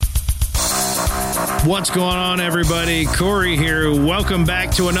What's going on, everybody? Corey here. Welcome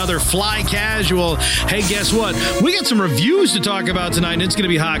back to another Fly Casual. Hey, guess what? We got some reviews to talk about tonight, and it's going to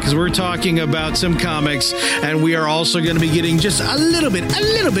be hot because we're talking about some comics, and we are also going to be getting just a little bit,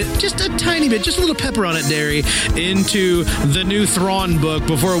 just a tiny bit, just a little pepper on it, Derry, into the new Thrawn book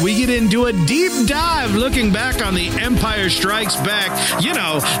before we get into a deep dive looking back on The Empire Strikes Back, you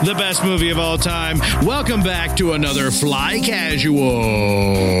know, the best movie of all time. Welcome back to another Fly Casual.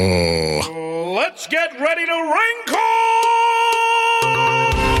 Let's get ready to wrinkle!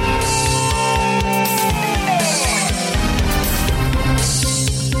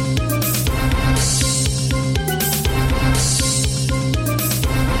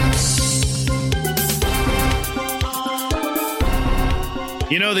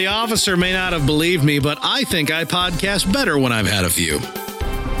 You know, the officer may not have believed me, but I think I podcast better when I've had a few.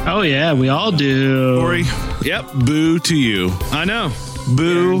 Oh, yeah, we all do. Corey, Yep. boo to you. I know.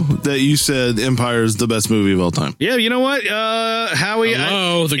 Boo that you said Empire is the best movie of all time. Yeah, you know what, Howie?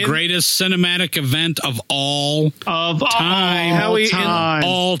 Hello, the greatest cinematic event of all time. Howie,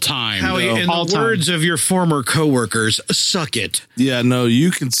 all time. Howie, in All the time. words of your former coworkers, suck it. Yeah, no, you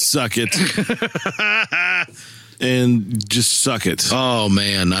can suck it. And just suck it. Oh,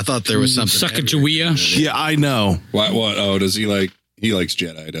 man, I thought there was something. Suckajawea. Yeah, I know. What? Oh, does he like? He likes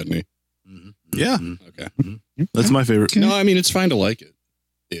Jedi, doesn't he? Yeah, Okay. that's my favorite. No, I mean it's fine to like it.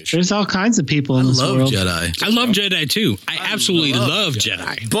 Ish. There's all kinds of people I in this love world. Jedi. I love Jedi too. I absolutely love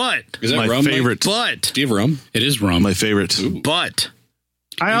Jedi. But, Is that My rum? Mike? favorite. but, Do you have rum? It is rum. My favorite. but,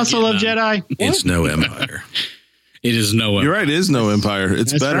 I also love Jedi. it's no Empire. It is no. You're right. It is no Empire.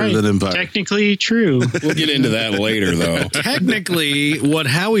 It's That's better right. than Empire. Technically true. We'll get into that later, though. Technically, what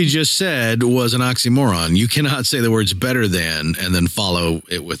Howie just said was an oxymoron. You cannot say the words better than and then follow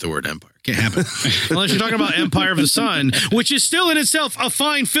it with the word empire. Can't happen. Unless you're talking about Empire of the Sun, which is still in itself a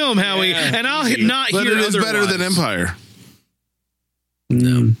fine film, Howie, Yeah, and I'll easy. not But hear it is better otherwise. than Empire.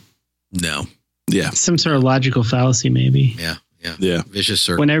 No. No. Yeah. Some sort of logical fallacy, maybe. Yeah. Yeah. Yeah. Vicious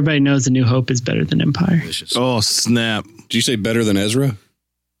circle. When everybody knows A New Hope is better than Empire. Vicious circle. Oh, snap. Did you say better than Ezra?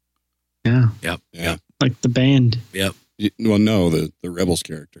 Yeah. Yep. Yeah. Like the band. Yep. Well, no, the Rebels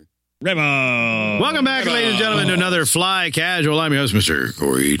character. Welcome back, ladies and gentlemen, to another Fly Casual. I'm your host, Mr.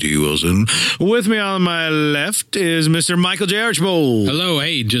 Corey T. Wilson. With me on my left is Mr. Michael J. Archbold. Hello.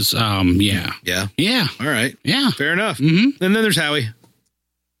 Hey, just yeah. Yeah. Yeah. All right. Yeah. Fair enough. Mm-hmm. And then there's Howie.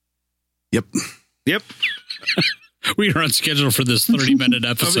 Yep. Yep. We are on schedule for this 30-minute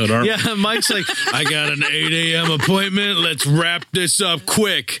episode, aren't we? Yeah, Mike's like, I got an 8 a.m. appointment. Let's wrap this up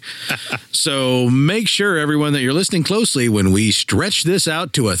quick. So make sure, everyone, that you're listening closely when we stretch this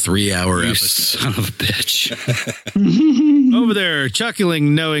out to a 3-hour You episode. son of a bitch. Over there,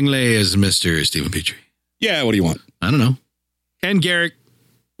 chuckling knowingly, is Mr. Stephen Petrie. Yeah, what do you want? I don't know. And Garrick.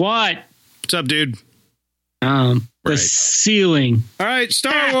 What? What's up, dude? The Right. ceiling. All right,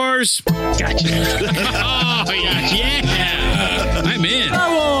 Star Wars. Gotcha. Oh, yeah. I'm in. Star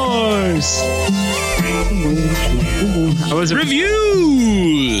Wars. I was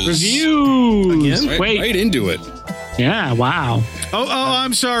Reviews. reviews. Again? Wait. Right into it. Yeah. Wow. Oh,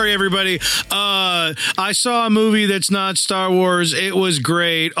 I'm sorry, everybody. I saw a movie that's not Star Wars. It was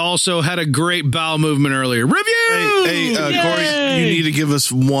great. Also had a great bowel movement earlier. Review! Hey, Corey, Yay! you need to give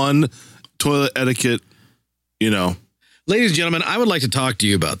us one toilet etiquette, Ladies and gentlemen, I would like to talk to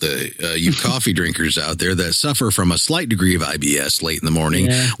you about you coffee drinkers out there that suffer from a slight degree of IBS late in the morning.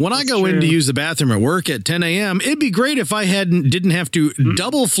 Yeah, When I go in to use the bathroom at work at 10 a.m., it'd be great if I didn't have to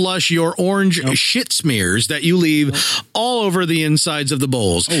double flush your orange shit smears that you leave all over the insides of the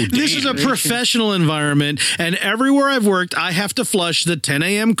bowls. This is a professional environment, and everywhere I've worked, I have to flush the 10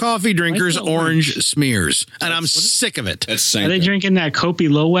 a.m. coffee drinkers' orange smears, and I'm sick of it. That's Are they Sanka. drinking that Kopi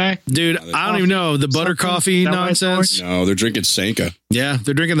Lowak? Dude, I don't even know. The butter Something? coffee Is that what it's nonsense. No, they're drinking Sanka. Yeah,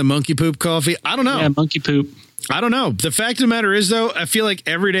 they're drinking the monkey poop coffee. I don't know. Yeah, monkey poop. I don't know. The fact of the matter is, though, I feel like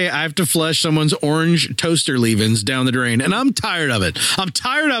every day I have to flush someone's orange toaster leavings down the drain, and I'm tired of it.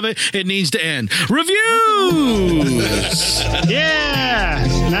 It needs to end. Reviews! Yeah.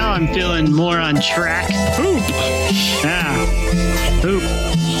 Now I'm feeling more on track. Poop. Yeah. Poop.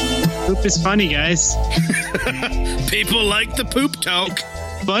 Poop is funny, guys. People like the poop talk.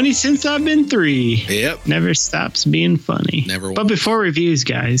 Funny since I've been 3. Yep. Never stops being funny. Never But will. before reviews,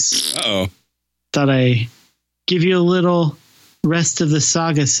 guys, Uh-oh. thought I give you a little rest of the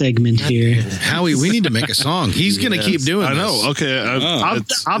saga segment here. Howie, we need to make a song. He's going to keep doing I this. know. Okay.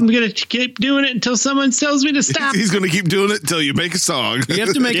 I'm going to keep doing it until someone tells me to stop. He's going to keep doing it until you make a song. You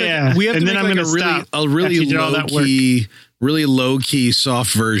have to make Yeah, we have to and make then I'm like gonna stop a really after you did all low that work. key, really low key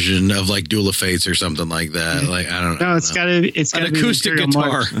soft version of like Duel of Fates or something like that. Like I don't know. No, it's got to an be acoustic Imperial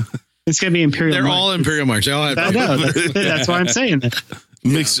guitar. March. It's going to be Imperial They're March. all Imperial March. They all have. I know. That's why I'm saying that.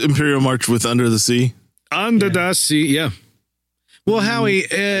 Mix Imperial March with Under the Sea. Under the Sea. Yeah. Well, Howie,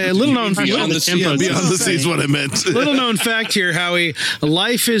 little known Beyond the Sea. Yeah, Beyond the Sea is what I meant. little known fact here, Howie.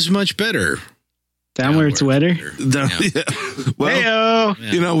 Life is much better. Down where it's wetter. Yeah. Well,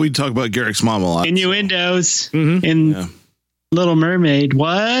 Heyo. we talk about Garrick's mom a lot. Innuendos in Little Mermaid.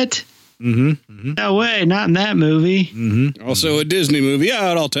 What? No way. Not in that movie. Also a Disney movie.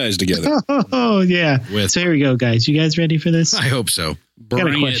 Yeah, it all ties together. Oh, yeah. So here we go, guys. You guys ready for this? I hope so. Got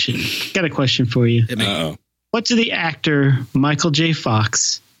a question. Got a question for you. Uh-oh. What do the actor Michael J.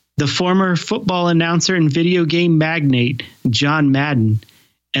 Fox, the former football announcer and video game magnate John Madden,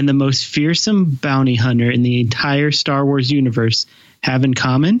 and the most fearsome bounty hunter in the entire Star Wars universe have in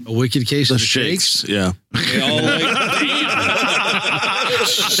common? A wicked case the of the shakes. Yeah. They all like,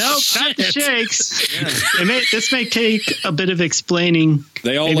 Nope, not the shakes. This may take a bit of explaining.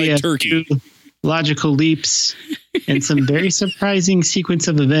 they all Maybe like a turkey. few logical leaps and some very surprising sequence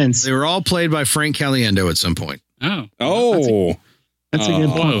of events. They were all played by Frank Caliendo at some point. Oh, Oh. That's a good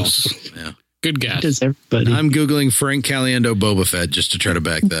point. close. Yeah. Good guess. Does everybody? I'm Googling Frank Caliendo Boba Fett just to try to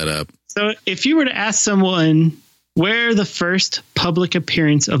back that up. So if you were to ask someone where the first public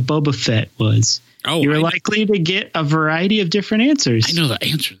appearance of Boba Fett was, you're likely to get a variety of different answers. I know the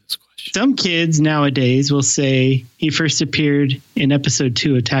answer to this question. Some kids nowadays will say he first appeared in episode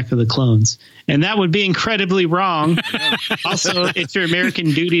 2, Attack of the Clones. And that would be incredibly wrong. Also, it's your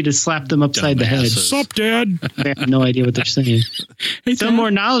American duty to slap them upside the head. Sup, Dad? They have no idea what they're saying. Some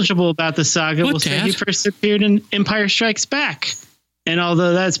more knowledgeable about the saga will say he first appeared in Empire Strikes Back. And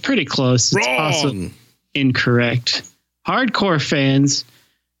although that's pretty close, it's also incorrect. Hardcore fans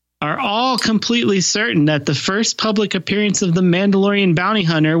are all completely certain that the first public appearance of the Mandalorian bounty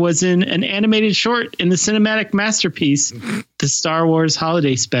hunter was in an animated short in the cinematic masterpiece, the Star Wars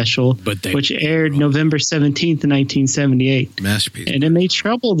Holiday Special, which aired November 17th, 1978. Masterpiece. And it may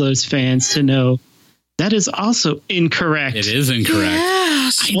trouble those fans to know that is also incorrect. It is incorrect.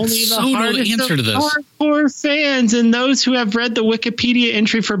 Yes. I so know the answer to this. Hardcore fans and those who have read the Wikipedia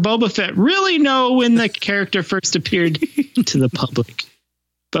entry for Boba Fett really know when the character first appeared to the public.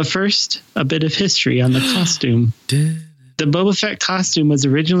 But first, a bit of history on the costume. The Boba Fett costume was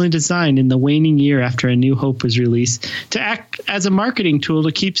originally designed in the waning year after A New Hope was released to act as a marketing tool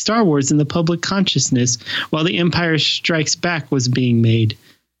to keep Star Wars in the public consciousness while The Empire Strikes Back was being made.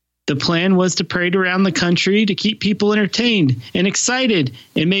 The plan was to parade around the country to keep people entertained and excited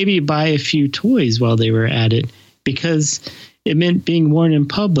and maybe buy a few toys while they were at it. Because it meant being worn in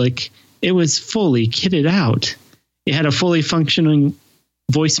public, it was fully kitted out. It had a fully functioning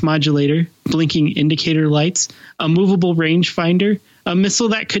voice modulator, blinking indicator lights, a movable rangefinder, a missile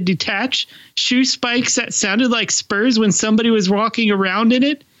that could detach, shoe spikes that sounded like spurs when somebody was walking around in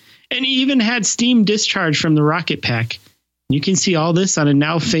it, and even had steam discharge from the rocket pack. You can see all this on a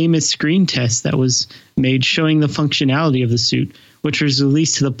now famous screen test that was made showing the functionality of the suit, which was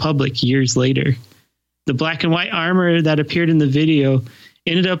released to the public years later. The black and white armor that appeared in the video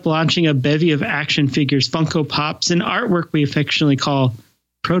ended up launching a bevy of action figures, Funko Pops, and artwork we affectionately call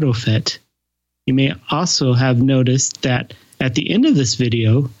Proto Fett. You may also have noticed that at the end of this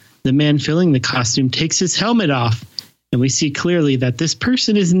video, the man filling the costume takes his helmet off, and we see clearly that this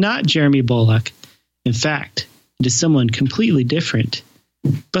person is not Jeremy Bulloch. In fact, it is someone completely different.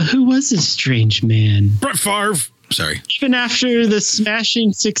 But who was this strange man? Brett Favre. Sorry. Even after the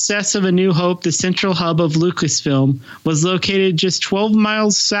smashing success of A New Hope, the central hub of Lucasfilm was located just 12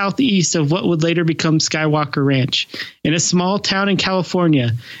 miles southeast of what would later become Skywalker Ranch, in a small town in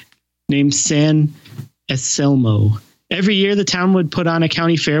California named San Anselmo. Every year, the town would put on a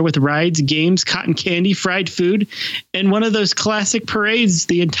county fair with rides, games, cotton candy, fried food, and one of those classic parades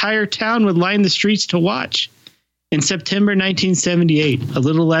the entire town would line the streets to watch. In September 1978, a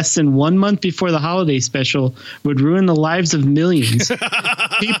little less than 1 month before the holiday special would ruin the lives of millions,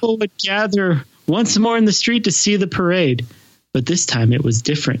 people would gather once more in the street to see the parade. But this time it was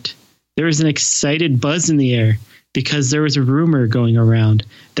different. There was an excited buzz in the air because there was a rumor going around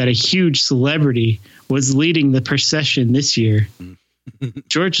that a huge celebrity was leading the procession this year.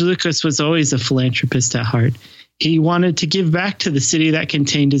 George Lucas was always a philanthropist at heart. He wanted to give back to the city that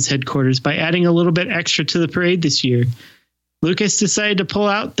contained his headquarters by adding a little bit extra to the parade this year. Lucas decided to pull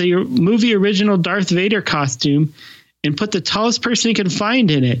out the movie original Darth Vader costume and put the tallest person he could find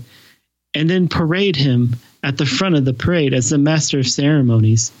in it, and then parade him at the front of the parade as the master of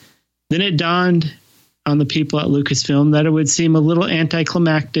ceremonies. Then it dawned on the people at Lucasfilm that it would seem a little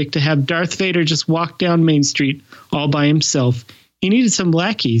anticlimactic to have Darth Vader just walk down Main Street all by himself. He needed some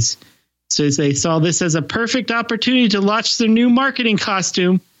lackeys. So they saw this as a perfect opportunity to launch their new marketing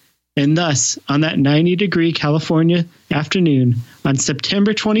costume. And thus, on that 90-degree California afternoon, on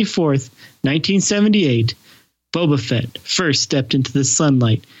September 24th, 1978, Boba Fett first stepped into the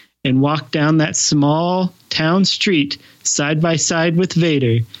sunlight and walked down that small town street side by side with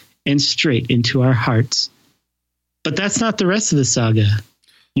Vader and straight into our hearts. But that's not the rest of the saga.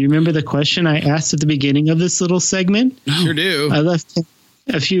 You remember the question I asked at the beginning of this little segment? Sure do. I left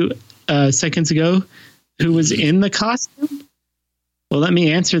a few seconds ago. Who was in the costume? Well, let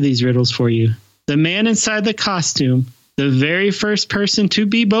me answer these riddles for you. The man inside the costume, the very first person to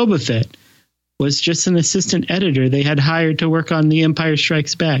be Boba Fett, was just an assistant editor they had hired to work on The Empire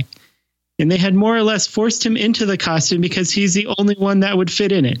Strikes Back. And they had more or less forced him into the costume because he's the only one that would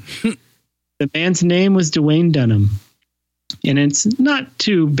fit in it. The man's name was Dwayne Dunham. And it's not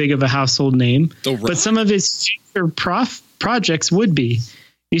too big of a household name, but some of his future projects would be.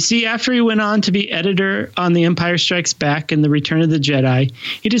 You see, after he went on to be editor on The Empire Strikes Back and The Return of the Jedi,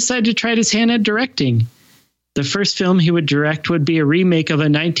 he decided to try his hand at directing. The first film he would direct would be a remake of a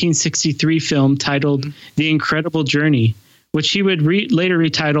 1963 film titled The Incredible Journey, which he would later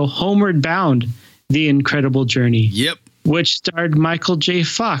retitle Homeward Bound, The Incredible Journey. Yep. Which starred Michael J.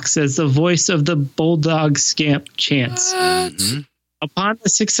 Fox as the voice of the bulldog scamp Chance. Upon the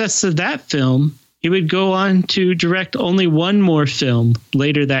success of that film, he would go on to direct only one more film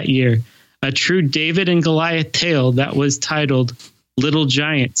later that year, a true David and Goliath tale that was titled Little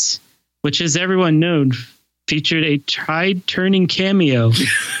Giants, which, as everyone knows, featured a tide-turning cameo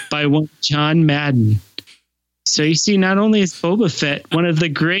by one John Madden. So you see, not only is Boba Fett one of the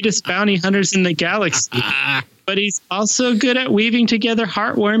greatest bounty hunters in the galaxy, but he's also good at weaving together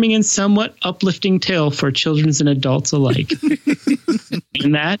heartwarming and somewhat uplifting tale for children and adults alike.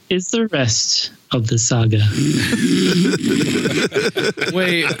 And that is the rest of the saga.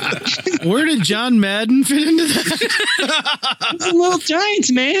 Wait, where did John Madden fit into that? He's a Little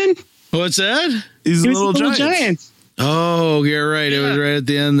Giants, man. What's that? He's He a was little giant. Oh, you're right. It was right at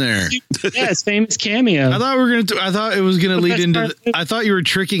the end there. Yeah, his famous cameo. I thought it was gonna lead into. I thought you were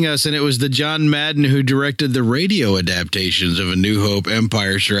tricking us, and it was the John Madden who directed the radio adaptations of A New Hope,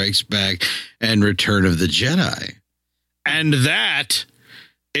 Empire Strikes Back, and Return of the Jedi, and that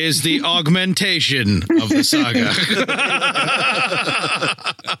is the augmentation of the saga.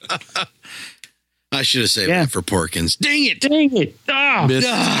 I should have saved that for Porkins. Dang it! Dang it! Oh, Missed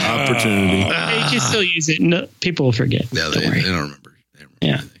opportunity. you can still use it. No, people will forget. Yeah, they don't remember. They don't remember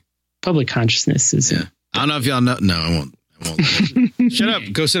anything. Public consciousness is. Yeah. I don't know if y'all know. No, I won't. Shut up.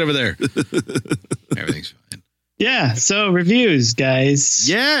 Go sit over there. Everything's fine. Yeah. So reviews, guys.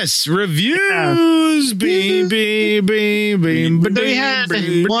 Yes, reviews. Beam, beam, beam, beam. So we had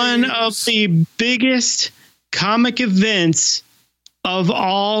one of the biggest comic events of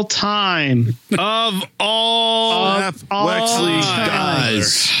all time. Of all Wexley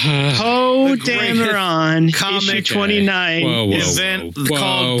dies. Poe Dameron, comic issue 29. event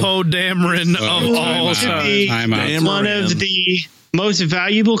called Poe Dameron of all time. Time out. One of the most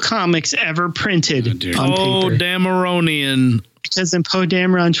valuable comics ever printed on Poe paper. Dameronian. Because in Poe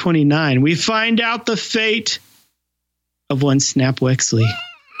Dameron 29, we find out the fate of one Snap Wexley.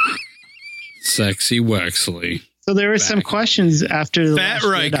 Sexy Wexley. So there were some questions after the Fat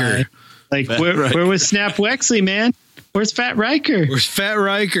Last Riker. Jedi. Like, where was Snap Wexley, man? Where's Fat Riker? Where's Fat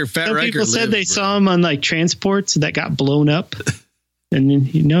Riker? Fat Some Riker people said lived, they bro. saw him on like transports that got blown up. And then,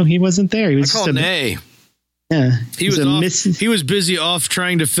 he wasn't there. He was I call just Nay. yeah. He was busy off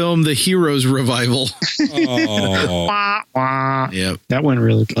trying to film the Heroes revival. Oh. Wah, wah. Yep, That went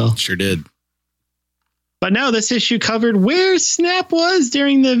really well. sure did. But no, this issue covered where Snap was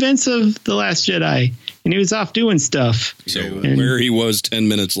during the events of The Last Jedi. And he was off doing stuff. So where he was 10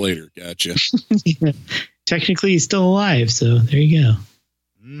 minutes later. Gotcha. Technically, he's still alive. So there you go.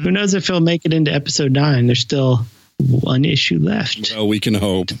 Who knows if he'll make it into episode 9? There's still one issue left. Well, we can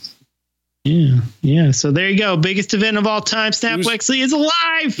hope. Yeah. So there you go. Biggest event of all time. Snap Wexley is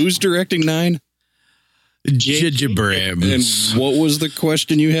alive. Who's directing 9? J.J. And Abrams. what was the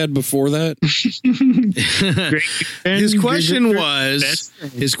question you had before that? His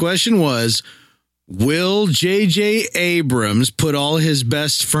question was, will J.J. Abrams put all his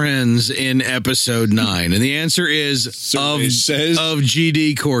best friends in episode 9? And the answer is of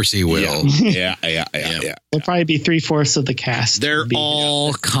G.D. Corsi will. Yeah. There'll probably be 3/4 of the cast. They're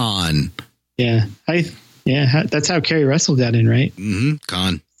all Khan. Yeah. That's how Kerry Russell got in, right? Mm-hmm.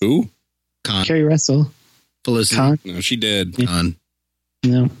 Khan. Who? Khan. Kerry Russell. Felicity. Khan. No, she did. Khan.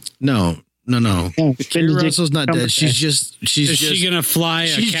 No. No. No. Yeah, Kerry Benedict Russell's not dead. Cumberbatch. She's Is she going to fly a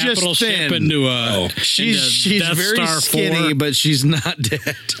she's capital just ship thin. into a she's Death very Star skinny, 4? but she's not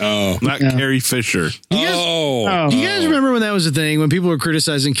dead. Oh. Not Carrie Fisher. Oh. Do you guys remember when that was a thing? When people were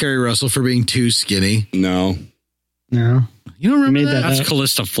criticizing Kerry Russell for being too skinny? No. No. You don't remember Made that? that That's up.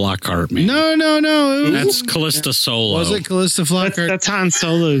 Callista Flockhart, man. No. That's Callista Solo. Was it Callista Flockhart? That's Han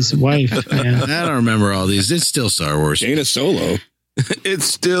Solo's wife. Yeah. I don't remember all these. It's still Star Wars. Jaina Solo. It's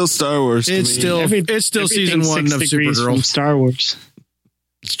still Star Wars. to It's me. still season Everything's 1 of 6 degrees from Supergirl. Star Wars.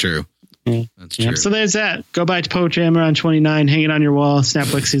 It's true. Yeah. That's Yeah. true. So there's that. Go buy Poetry Hammer on 29. Hang it on your wall.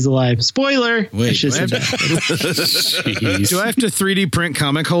 Snaplexi's alive. Spoiler. Wait, I should do I say have that. Do I have to 3D print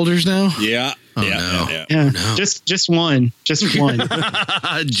comic holders now? Yeah. Oh, yeah, no. yeah. Yeah. no. Just one. Just one.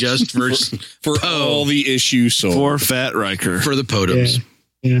 Just for All the issues sold. For Fat Riker. for the Podums.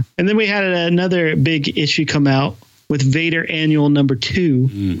 Yeah. And then we had another big issue come out with Vader Annual number 2,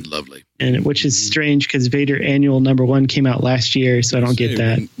 Lovely. and which is strange because Vader Annual number 1 came out last year, so I don't get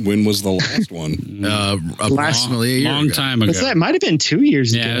that. When was the last one? Approximately a year Long ago. time ago. So that might have been 2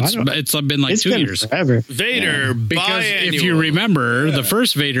 years Yeah, ago. I don't- it's been like it's 2 been years. forever. Vader Because if you remember, the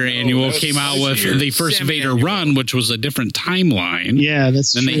first Vader annual came out with the first Vader run, which was a different timeline. Yeah,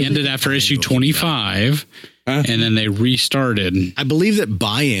 that's Then true. they ended after issue 25, and then they restarted. I believe that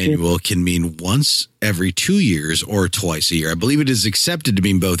biannual can mean once every 2 years or twice a year. I believe it is accepted to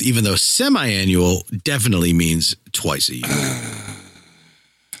mean both, even though semi-annual definitely means twice a year.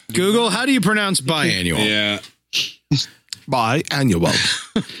 Google, how do you pronounce biannual? Yeah. Biannual.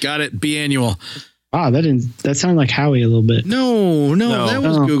 Got it. Biannual. Wow, that sounded like Howie a little bit. No, that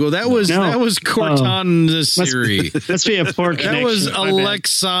was No. Google. That was Cortana Must Siri. Must be a poor connection. That was My bad.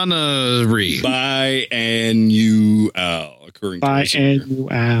 Alexana. Biannual. Occurring twice a year.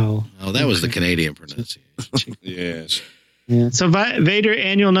 Biannual. Oh, that was the Canadian pronunciation. Yes. Yeah. So Vader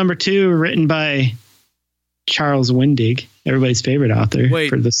Annual number 2, written by Charles Wendig, everybody's favorite author Wait.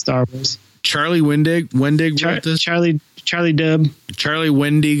 for the Star Wars. Wendig wrote this? Charlie Dub, Charlie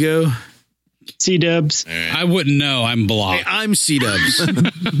Wendigo. C-Dubs. I wouldn't know. I'm Hey, blocked. I'm C-Dubs.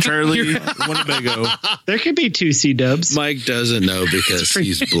 Charlie Winnebago. There could be 2 C-Dubs. Mike doesn't know because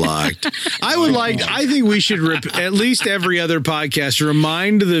he's blocked. I think we should at least every other podcast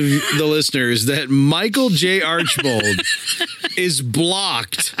remind the listeners that Michael J. Archbold is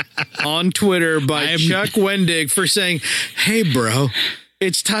blocked on Twitter by Chuck Wendig for saying, "Hey, bro,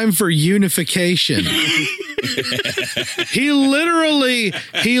 it's time for unification." He literally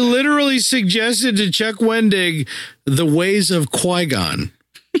suggested to Chuck Wendig the ways of Qui-Gon.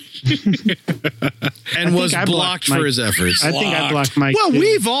 And was I blocked Mike. for his efforts. I think I blocked Mike. Well, too.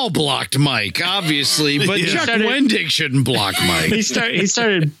 we've all blocked Mike, obviously, but Chuck Wendig shouldn't block Mike. He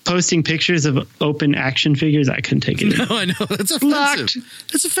started posting pictures of open action figures. I couldn't take it. No, I know. That's offensive. Blocked.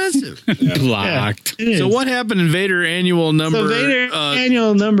 That's offensive. Blocked. It is. So what happened in Vader Annual number? So Vader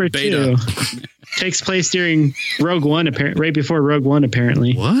Annual number beta. 2 takes place during Rogue One, right before Rogue One,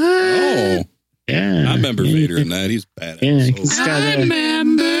 apparently. What? Oh, Yeah. I remember Vader in that. He's badass. Yeah, So- it's got,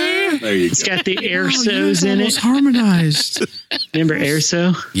 there you it's go. got the Airsos in it. Harmonized. Remember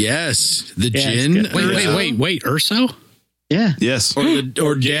Airso? Yes, the Yeah, gin. it's good. Wait, Urso? Yeah. Yes.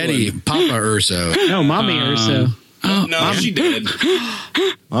 or Daddy Papa Urso. No, Mommy Urso. No, she did.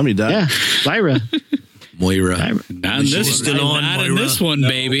 Mommy died. Yeah. Lyra. Moira. Not in this, still on, not in Moira. this one,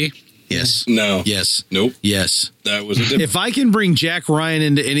 baby. Yes. No. Yes. Nope. Yes. That was a different. If I can bring Jack Ryan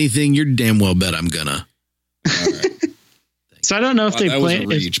into anything, you're damn well bet I'm gonna. So I don't know if they that was play. a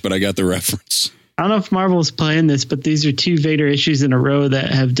reach, but I got the reference. I don't know if Marvel's playing this, but these are 2 Vader issues in a row that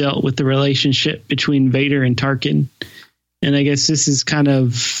have dealt with the relationship between Vader and Tarkin. And I guess this is kind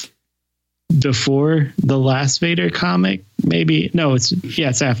of before the last Vader comic. Maybe. No,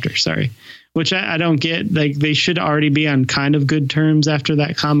 it's after. Sorry. Which I don't get. Like, they should already be on kind of good terms after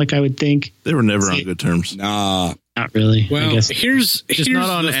that comic, I would think. They were never on good terms. Nah. Not really. I Well, guess. here's Not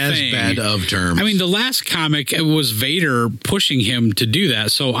on the as thing. bad of terms. I mean, the last comic, it was Vader pushing him to do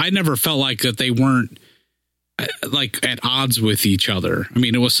that. So I never felt like that they weren't like at odds with each other. I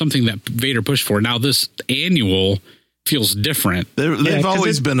mean, it was something that Vader pushed for. Now this annual feels different. They've 'cause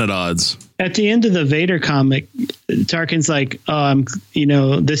always been at odds. At the end of the Vader comic, Tarkin's like,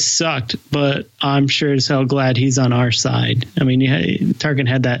 this sucked, but I'm sure as hell glad he's on our side. I mean, Tarkin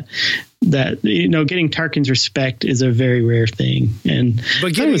had that getting Tarkin's respect is a very rare thing. And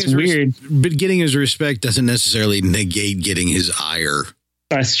but that was weird. But getting his respect doesn't necessarily negate getting his ire.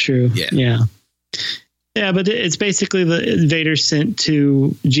 That's true. Yeah. Yeah, but it's basically the Vader sent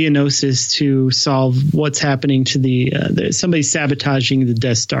to Geonosis to solve what's happening to somebody sabotaging the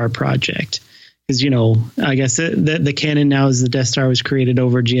Death Star project. because I guess the canon now is the Death Star was created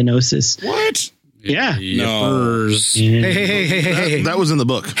over Geonosis. What? Yeah. No. Yeah. Hey. That was in the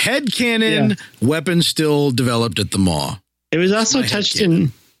book. Headcanon, weapons still developed at the Maw. It was also touched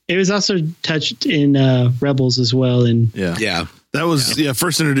in Rebels as well. And Yeah. That was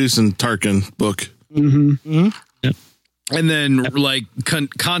first introduced in Tarkin book. And then like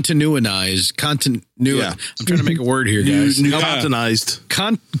continuitized. Yeah. I'm trying to make a word here, guys. Continuized.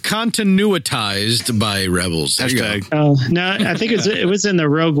 Continuitized by Rebels. There you go. Hashtag. Oh no, I think it was in the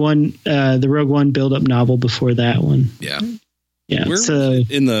Rogue One build up novel before that one. Yeah. Yeah. Where so was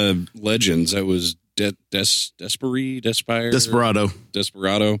it in the Legends? That was Desperado.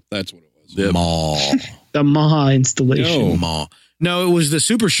 That's what it was. Yep. Maw. the Maha installation. No. Maw. No, it was the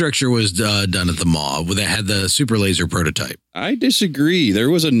superstructure was done at the Maw. That had the super laser prototype. I disagree. There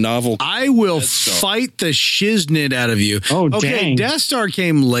was a novel. I will Death Star. fight the shiznit out of you. Oh, okay, dang. Death Star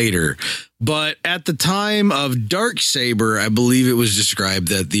came later, but at the time of Darksaber, I believe it was described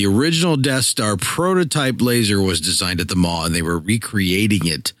that the original Death Star prototype laser was designed at the Maw, and they were recreating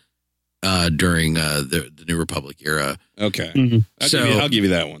it during the New Republic era. Okay. Mhm. I'll give you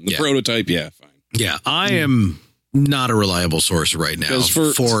that one. The Yeah. prototype, yeah, fine. Yeah, I am not a reliable source right now 'Cause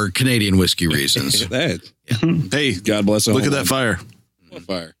for Canadian whiskey reasons. That. Hey, God bless look at that fire. What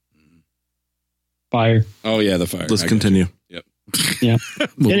fire? Fire. Oh, yeah, the fire. Let's I got continue. you. Yeah.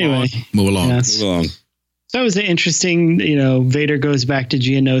 Move Anyway. move along. Yes. Move along. So it was interesting, Vader goes back to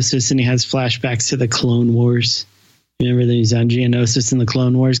Geonosis and he has flashbacks to the Clone Wars. Remember that he's on Geonosis in the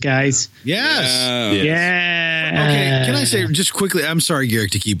Clone Wars, guys? Yes. Yeah. Okay, can I say just quickly? I'm sorry,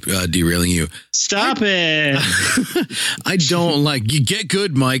 Garrick, to keep derailing you. Stop it. I don't like you. Get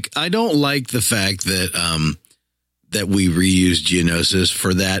good, Mike. I don't like the fact that that we reuse Geonosis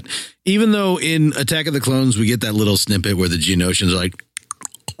for that. Even though in Attack of the Clones we get that little snippet where the Geonosians are like,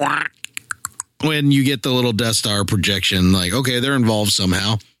 when you get the little Death Star projection, like, okay, they're involved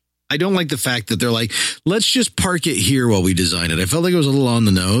somehow. I don't like the fact that they're like, let's just park it here while we design it. I felt like it was a little on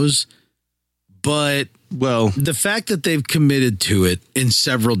the nose, but Well, the fact that they've committed to it in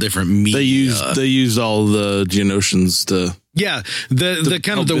several different media. they use all the Geonosians to. Yeah, the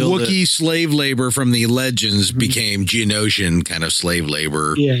kind of the build Wookiee slave labor from the Legends became Geonosian kind of slave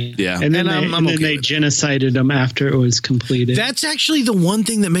labor. Yeah. Yeah. And then, And I'm they okay with genocided them after it was completed. That's actually the one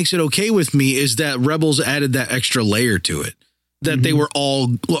thing that makes it okay with me is that Rebels added that extra layer to it. That they were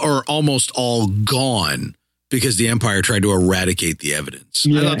all or almost all gone because the Empire tried to eradicate the evidence.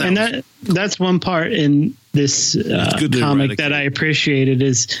 I thought that's one part in this good to comic eradicate. that I appreciated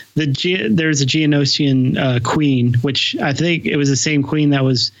is there's a Geonosian queen, which I think it was the same queen that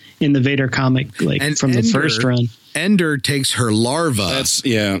was in the Vader comic, like And from the Ender- first run. Ender takes her larva. That's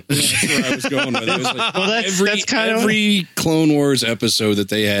where I was going with it. It was like Well, that's kind of every Clone Wars episode that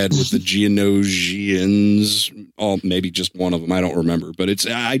they had with the Geonosians, maybe just one of them, I don't remember, but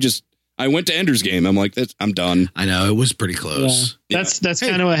I went to Ender's Game. I'm like, I'm done. I know it was pretty close. That's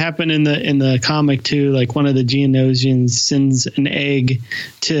kind of what happened in the comic too. Like one of the Geonosians sends an egg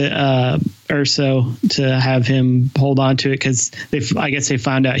to Urso to have him hold on to it because I guess they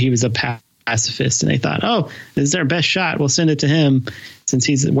found out he was a pacifist and they thought, oh, this is our best shot. We'll send it to him since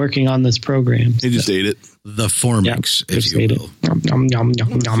he's working on this program. He just ate it. The Formix, if Just you ate will. it. Yum, yum,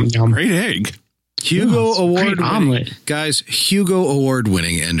 yum, yum, yum. Great egg. Hugo Award great winning, omelet. guys. Hugo Award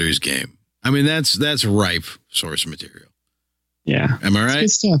winning Ender's Game. I mean, that's ripe source material. Yeah. Am I It's right?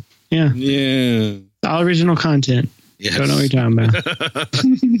 good stuff. Yeah. Yeah. It's all original content. Yes. Don't know what you're talking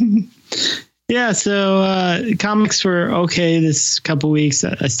about. Yeah, so comics were okay this couple weeks.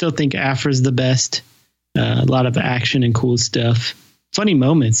 I still think Afra's the best. A lot of action and cool stuff. Funny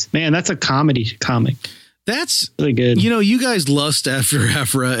moments. Man, that's a comedy comic. That's Really good. you guys lust after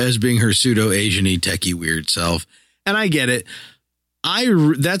Afra as being her pseudo Asian-y techie weird self, and I get it.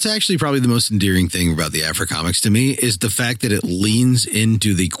 That's actually probably the most endearing thing about the Afra comics to me is the fact that it leans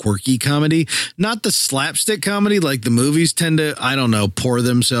into the quirky comedy, not the slapstick comedy like the movies tend to, I don't know, pour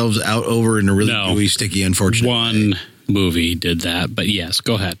themselves out over in a really No. gooey, sticky, unfortunate One way. movie did that, but yes,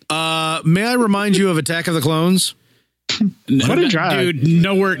 go ahead. May I remind you of Attack of the Clones? What a drive. Dude,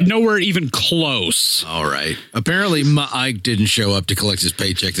 nowhere even close. All right. Apparently, Mike didn't show up to collect his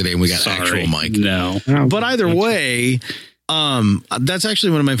paycheck today, and we got actual Mike. No. But either way, that's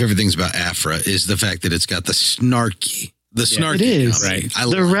actually one of my favorite things about Afra is the fact that it's got the snarky It is. comedy. Right. I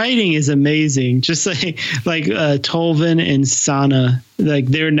The love writing is amazing. Just like Tolvin and Sana, like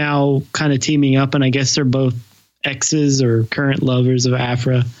they're now kind of teaming up, and I guess they're both exes or current lovers of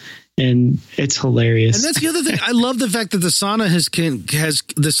Afra. and it's hilarious. And that's the other thing. I love the fact that the Sana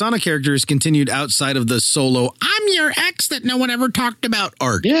character has continued outside of the solo "I'm your ex that no one ever talked about"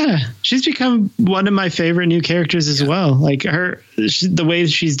 arc. Yeah, she's become one of my favorite new characters as well. Like the way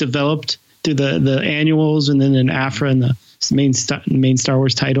she's developed through the annuals and then in Afra and the main Star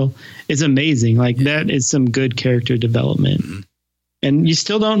Wars title is amazing. Like that is some good character development. Mm-hmm. And you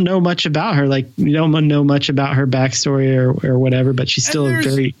still don't know much about her. Like you don't know much about her backstory or whatever, but she's still a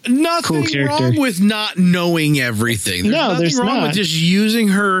very cool character. Nothing wrong with not knowing everything. There's nothing wrong with just using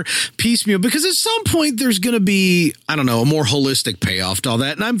her piecemeal, because at some point there's going to be, I don't know, a more holistic payoff to all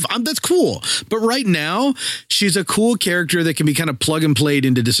that. And I'm that's cool. But right now she's a cool character that can be kind of plug and played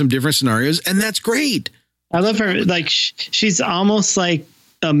into some different scenarios. And that's great. I love her. Like she's almost like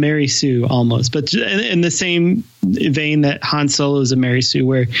a Mary Sue almost, but in the same vein that Han Solo is a Mary Sue,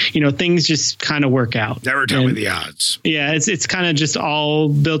 where, things just kind of work out. Never tell me the odds. Yeah. It's kind of just all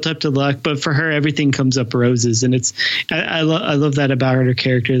built up to luck, but for her, everything comes up roses. And I love that about her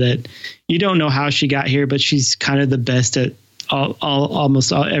character, that you don't know how she got here, but she's kind of the best at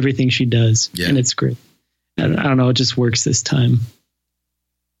almost everything she does. Yeah. And it's great. And I don't know. It just works this time.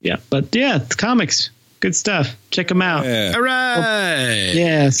 Yeah. But yeah, the comics. Good stuff. Check them out. Yeah. All right.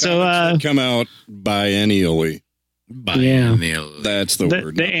 Yeah. So come out biennially. Biennial. That's the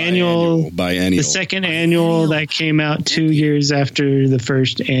word. The annual. Biennial. The second annual that came out 2 years after the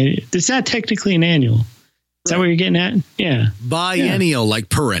first annual. Is that technically an annual? Is that what you're getting at? Yeah. Biennial, like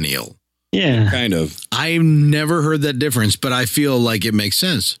perennial. Yeah. Kind of. I've never heard that difference, but I feel like it makes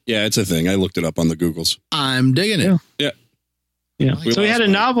sense. Yeah, it's a thing. I looked it up on the Googles. I'm digging it. Yeah. Yeah. So we had a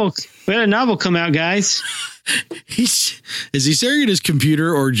novel. We had a novel come out, guys. Is he staring at his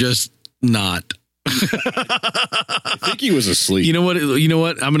computer or just not? I think he was asleep. You know what?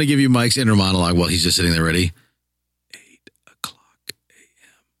 I'm going to give you Mike's inner monologue while he's just sitting there ready. 8:00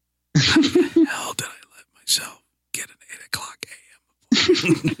 a.m. How the hell did I let myself get an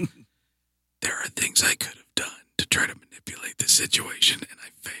 8:00 a.m. There are things I could have done to try to manipulate the situation, and I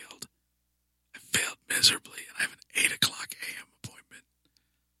failed. I failed miserably, and I have an 8:00 a.m. appointment.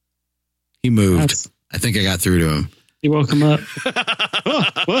 He moved. I think I got through to him. You woke him up.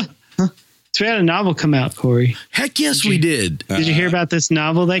 What? Huh? So we had a novel come out, Corey. Heck yes, we did. Did you hear about this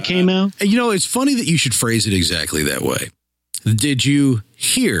novel that came out? It's funny that you should phrase it exactly that way. Did you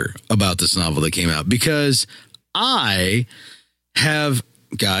hear about this novel that came out? Because I have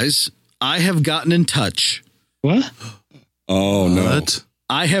gotten in touch. What? Oh, no. What?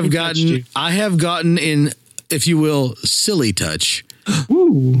 I have gotten in, if you will, silly touch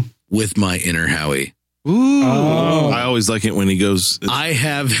with my inner Howie. Ooh. Oh. I always like it when he goes. I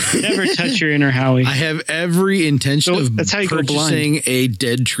have never touch your inner Howie. I have every intention of that's how you purchasing a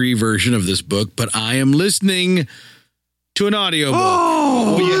Dead Tree version of this book, but I am listening to an audiobook.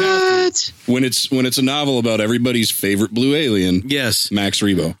 Oh, what? When it's a novel about everybody's favorite blue alien. Yes. Max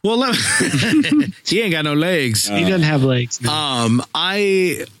Rebo. Well, he ain't got no legs. He doesn't have legs. No.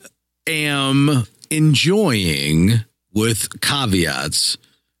 I am enjoying, with caveats,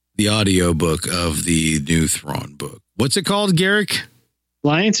 the audiobook of the new Thrawn book. What's it called, Garrick?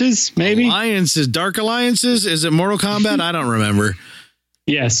 Alliances, maybe? Alliances. Dark Alliances? Is it Mortal Kombat? I don't remember.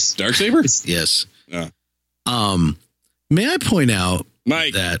 Yes. Darksaber? Yes. May I point out,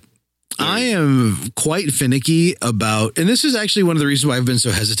 Mike, that I am quite finicky about, and this is actually one of the reasons why I've been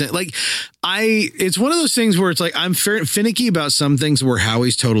so hesitant. Like, it's one of those things where it's like I'm finicky about some things where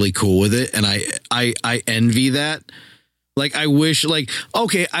Howie's totally cool with it, and I envy that. Like, I wish I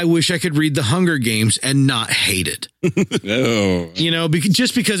could read The Hunger Games and not hate it. No.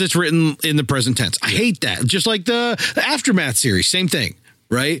 Just because it's written in the present tense. I hate that. Just like the Aftermath series, same thing,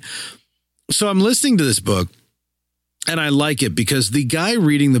 right? So I'm listening to this book, and I like it because the guy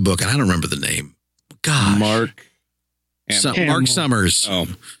reading the book, and I don't remember the name. Gosh. Mark Summers. Oh.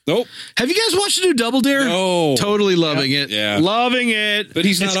 Nope. Have you guys watched the new Double Dare? No. Totally loving it. Yeah. Loving it. But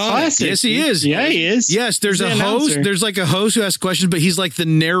he's not on classic. it. Yes, he is. Yeah, he is. Yes, there's He's a the host. announcer. There's like a host who asks questions, but he's like the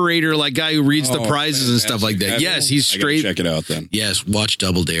narrator, like guy who reads the Oh, prizes and stuff like that. fantastic. Yes, he's I gotta straight. check it out then. Yes, watch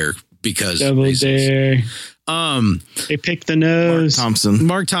Double Dare because Double Dare. They picked the nose.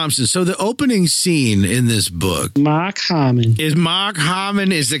 Mark Thompson. So the opening scene in this book Mark Hamill. is Mark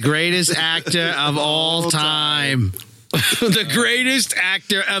Hamill is the greatest actor of all time. The greatest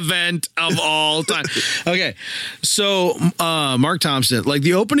actor event of all time. Okay. So Mark Thompson, like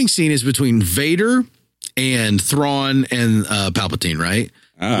the opening scene is between Vader and Thrawn and Palpatine, right?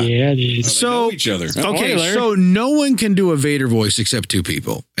 Yeah, it is. They know each other. Okay, Spoiler. so no one can do a Vader voice except two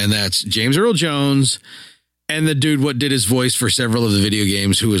people, and that's James Earl Jones and the dude what did his voice for several of the video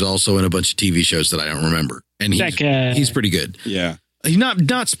games, who was also in a bunch of TV shows that I don't remember. And That guy. he's pretty good. Yeah. He's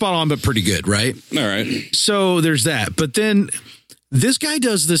not spot on, but pretty good, right? All right. So there's that. But then this guy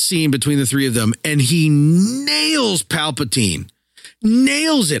does the scene between the three of them, and he nails Palpatine.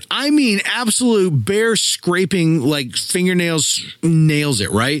 Nails it. I mean, absolute bear scraping, like fingernails, nails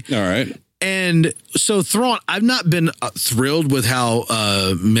it, right? All right. And so Thrawn, I've not been thrilled with how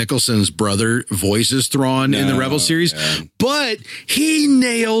Mickelson's brother voices Thrawn in the Rebel series, but he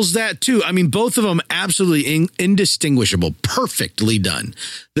nails that too. I mean, both of them absolutely indistinguishable, perfectly done.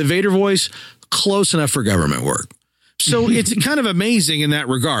 The Vader voice, close enough for government work. So it's kind of amazing in that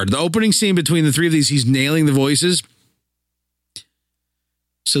regard. The opening scene between the three of these, he's nailing the voices.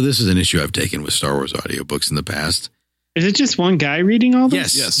 So this is an issue I've taken with Star Wars audiobooks in the past. Is it just one guy reading all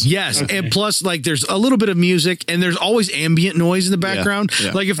this? Yes. Okay. And plus, like, there's a little bit of music, and there's always ambient noise in the background.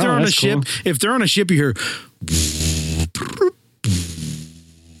 Yeah. Like if they're on a ship, you hear.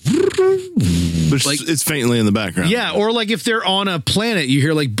 Like, it's faintly in the background. Yeah, or like if they're on a planet, you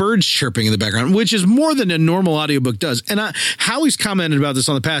hear like birds chirping in the background, which is more than a normal audiobook does. And Howie's commented about this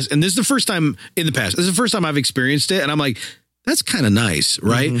on the past, and this is the first time I've experienced it, and I'm like, that's kind of nice,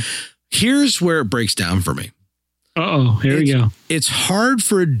 right? Mm-hmm. Here's where it breaks down for me. Here we go. It's hard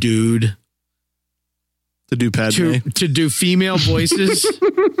for a dude to do Padme. to do female voices.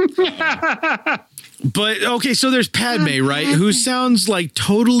 But okay, so there's Padme, right? Who sounds like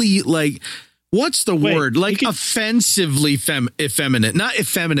totally like, what's the word? Like offensively effeminate. Not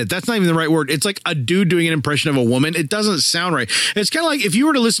effeminate. That's not even the right word. It's like a dude doing an impression of a woman. It doesn't sound right. It's kind of like if you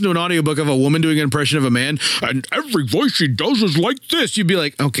were to listen to an audiobook of a woman doing an impression of a man, and every voice she does is like this, you'd be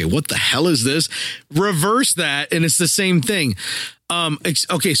like, okay, what the hell is this? Reverse that, and it's the same thing.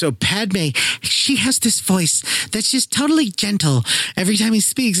 Okay, so Padme, she has this voice that's just totally gentle every time he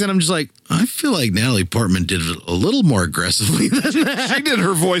speaks, and I'm just like, I feel like Natalie Portman did it a little more aggressively than that. She did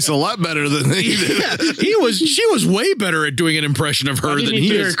her voice a lot better than he did. Yeah, she was way better at doing an impression of her than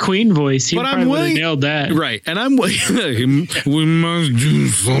he is. Her queen voice, he probably would have nailed that. Right, and I'm we must do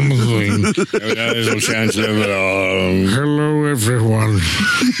something. Hello, everyone.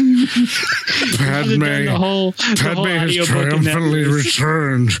 Padme has triumphantly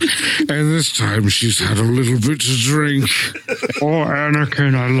returned, and this time she's had a little bit to drink. Oh,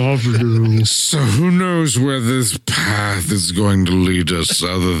 Anakin, I love you. So who knows where this path is going to lead us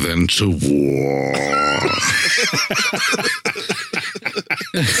other than to war.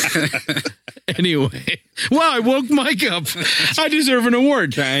 Anyway, wow, I woke Mike up. I deserve an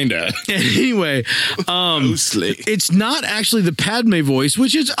award. Kinda. Anyway, it's not actually the Padme voice,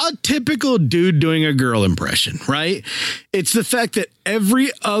 which is a typical dude doing a girl impression, right? It's the fact that every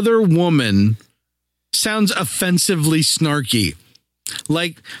other woman sounds offensively snarky.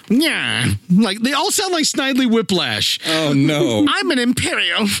 Like, yeah, like they all sound like Snidely Whiplash. Oh no. I'm an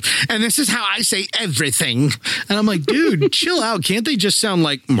Imperial, and this is how I say everything. And I'm like, dude, chill out. Can't they just sound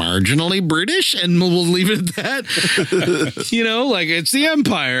like marginally British? And we'll leave it at that. You know, like it's the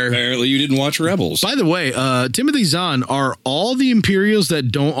Empire. Apparently you didn't watch Rebels. By the way, Timothy Zahn, are all the Imperials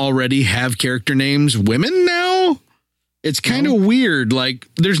that don't already have character names women now? It's kind of weird. Like,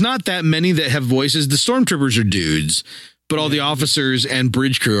 there's not that many that have voices. The Stormtroopers are dudes. But all the officers and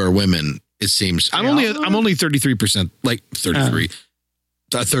bridge crew are women, it seems. I'm only 33%, like 33.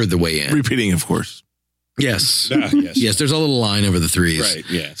 A third the way in. Repeating, of course. Yes. Yes. Yes, there's a little line over the threes. Right,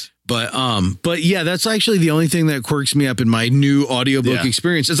 yes. But yeah, that's actually the only thing that quirks me up in my new audiobook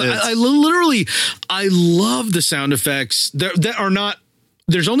experience. Is I love the sound effects that are not,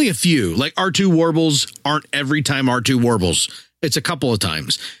 there's only a few. Like R2 warbles aren't every time R2 warbles. It's a couple of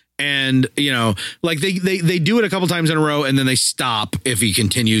times. And, you know, like they do it a couple times in a row and then they stop if he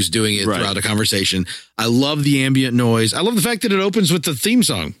continues doing it throughout the conversation. I love the ambient noise. I love the fact that it opens with the theme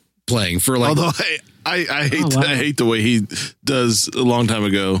song playing for like. Although I hate the way he does a long time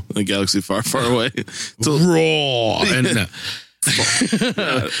ago in a galaxy far, far away. So raw. And,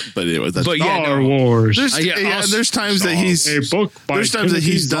 but anyway, that's Star Wars. There's times that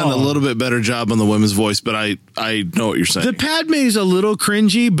he's done a little bit better job on the women's voice, but I know what you're saying. The Padme is a little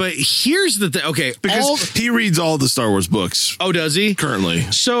cringy, but here's the thing. Okay, because he reads all the Star Wars books. Oh, does he? Currently.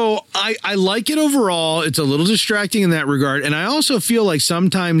 So I like it overall. It's a little distracting in that regard, and I also feel like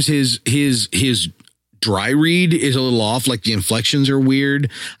sometimes his dry read is a little off, like the inflections are weird.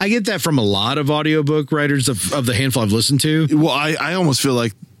 I get that from a lot of audiobook writers of the handful I've listened to. Well, I almost feel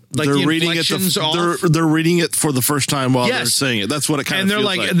like they're the reading it. They're reading it for the first time while they're saying it. That's what it kind of feels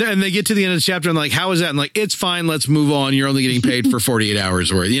like. And they get to the end of the chapter and like, how is that? And like, it's fine. Let's move on. You're only getting paid for 48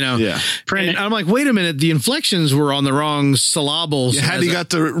 hours worth, you know? Yeah. And I'm like, wait a minute. The inflections were on the wrong syllables. Yeah, had he got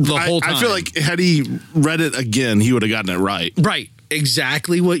the whole time. I feel like had he read it again, he would have gotten it right. Right.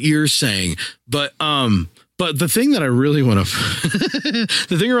 Exactly what you're saying. But But the thing that I really want to,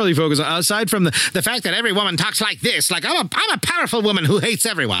 the thing I really focus on, aside from the fact that every woman talks like this, like I'm a powerful woman who hates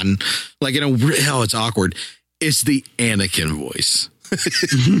everyone, like it's awkward. It's the Anakin voice.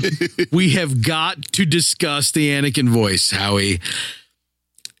 We have got to discuss the Anakin voice, Howie.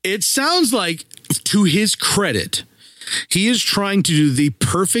 It sounds like, to his credit, he is trying to do the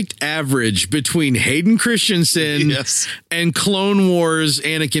perfect average between Hayden Christensen and Clone Wars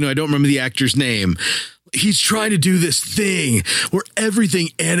Anakin, who I don't remember the actor's name. He's trying to do this thing where everything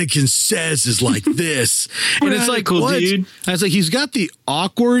Anakin says is like this. And it's like, what? Dude. I was like, he's got the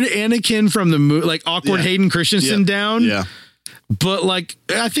awkward Anakin from the movie, like awkward Hayden Christensen down. Yeah. But like,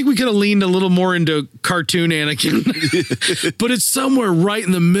 I think we could have leaned a little more into cartoon Anakin, but it's somewhere right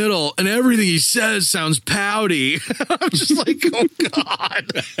in the middle, and everything he says sounds pouty. I'm just like, oh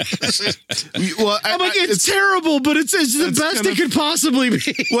God. Well, I'm like, it's terrible, but it's the best it could possibly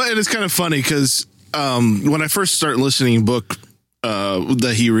be. Well, and it's kind of funny because when I first start listening book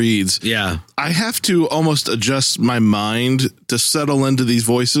that he reads, I have to almost adjust my mind to settle into these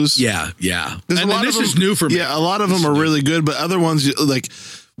voices. Yeah. And a lot of them, is new for me. Yeah, a lot of them are really good, but other ones, like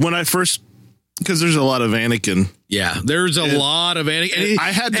when I first, because there's a lot of Anakin. Yeah, there's a lot of Anakin.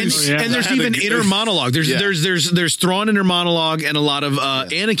 I had to, and there's even inner monologue. There's Thrawn inner monologue and a lot of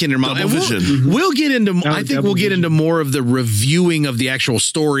Anakin inner monologue. We'll get into. I think we'll get into more of the reviewing of the actual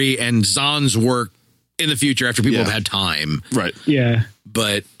story and Zahn's work in the future after people have had time. Right. Yeah.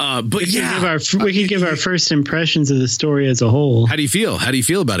 But we can give our first impressions of the story as a whole. How do you feel? How do you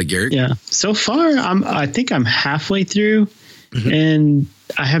feel about it, Garrett? Yeah. So far, I think I'm halfway through, and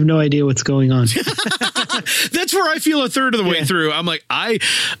I have no idea what's going on. That's where I feel a third of the way through. I'm like,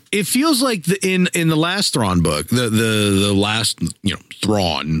 it feels like in the last Thrawn book, the last,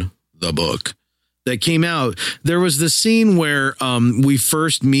 Thrawn, the book that came out, there was the scene where we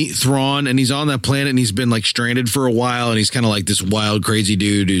first meet Thrawn, and he's on that planet, and he's been like stranded for a while, and he's kind of like this wild, crazy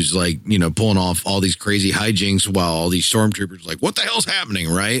dude who's like, pulling off all these crazy hijinks while all these stormtroopers like, what the hell's happening,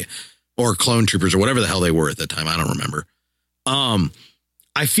 right? Or clone troopers or whatever the hell they were at that time. I don't remember.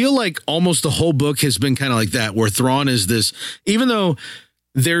 I feel like almost the whole book has been kind of like that, where Thrawn is this, even though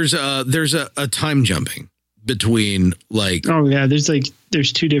there's a time jumping between like,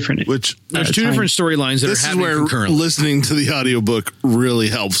 there's two different different storylines that are happening concurrently. Listening to the audiobook really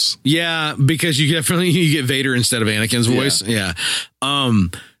helps. Yeah, because you get Vader instead of Anakin's voice. Yeah.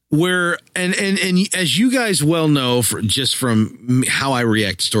 Where and as you guys well know, just from how I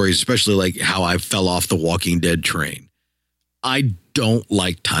react to stories, especially like how I fell off the Walking Dead train, I don't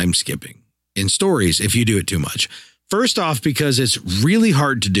like time skipping in stories if you do it too much. First off, because it's really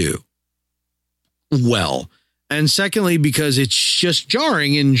hard to do well. And secondly, because it's just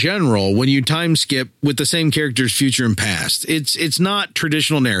jarring in general when you time skip with the same character's future and past. It's not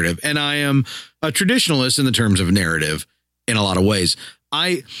traditional narrative. And I am a traditionalist in the terms of narrative in a lot of ways.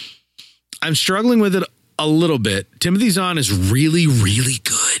 I'm struggling with it a little bit. Timothy Zahn is really, really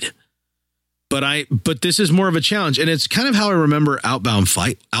good. But this is more of a challenge, and it's kind of how I remember Outbound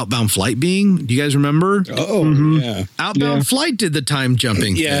Flight being. Do you guys remember? Yeah. Outbound Flight did the time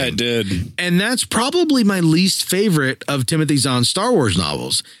jumping. Yeah, thing. it did. And that's probably my least favorite of Timothy Zahn's Star Wars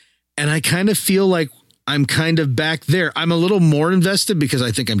novels. And I kind of feel like I'm kind of back there. I'm a little more invested because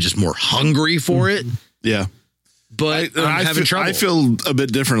I think I'm just more hungry for it. Yeah. But I'm having trouble. I feel a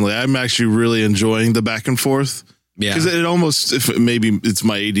bit differently. I'm actually really enjoying the back and forth. Yeah, because it almost, maybe it's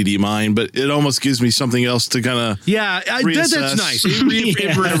my ADD mind, but it almost gives me something else to kind of that's nice.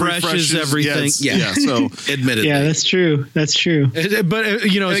 It refreshes everything. So admittedly, that's true. That's true. But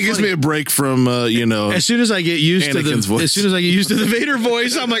it gives me a break from As soon as I get used Anakin's voice. As soon as I get used to the Vader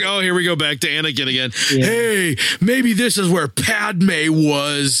voice, I'm like, oh, here we go back to Anakin again. Yeah. Hey, maybe this is where Padme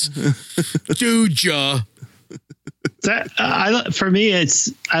was. Dude, for me,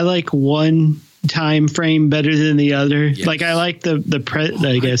 I like one time frame better than the other. Yes. Like I like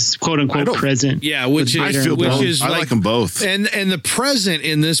I guess quote unquote present. Yeah, which is I like them both. And the present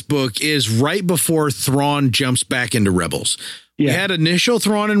in this book is right before Thrawn jumps back into Rebels. Yeah. We had initial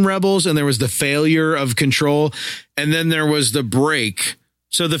Thrawn in Rebels, and there was the failure of Control, and then there was the break.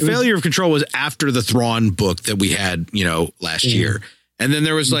 So the failure of Control was after the Thrawn book that we had, last year. And then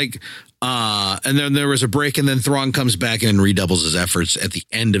there was and then there was a break, and then Thrawn comes back and redoubles his efforts at the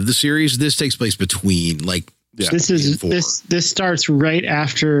end of the series. This takes place between this starts right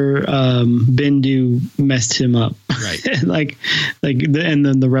after Bendu messed him up, right? and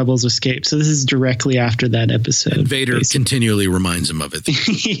then the rebels escape. So this is directly after that episode. And Vader continually reminds him of it.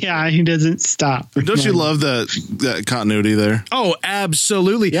 Yeah, he doesn't stop. Don't you love that continuity there? Oh,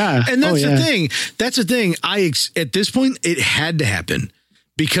 absolutely. Yeah, and that's the thing. That's the thing. At this point, it had to happen.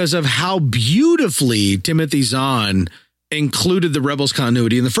 because of how beautifully Timothy Zahn included the Rebels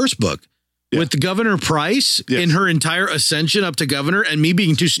continuity in the first book. Yeah. With the Governor Price in her entire ascension up to governor, and me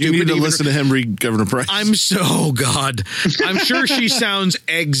being too stupid. You need to listen to him read Governor Price. I'm sure she sounds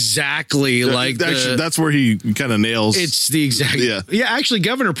exactly like that's where he kind of nails. It's the exact. Yeah. Actually,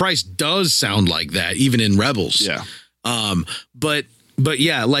 Governor Price does sound like that, even in Rebels. Yeah. But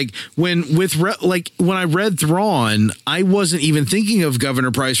yeah, like when I read Thrawn, I wasn't even thinking of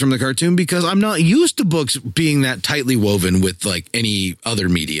Governor Price from the cartoon because I'm not used to books being that tightly woven with like any other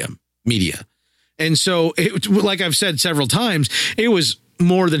media. And so it, like I've said several times, it was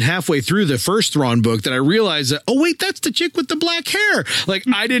more than halfway through the first Thrawn book that I realized that, oh wait, that's the chick with the black hair. Like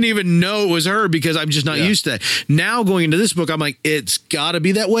I didn't even know it was her because I'm just not used to that. Now going into this book, I'm like, it's gotta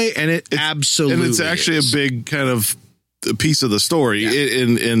be that way. And it's absolutely, and it's actually a big kind of piece of the story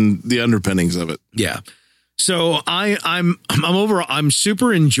in the underpinnings of it. Yeah. So I'm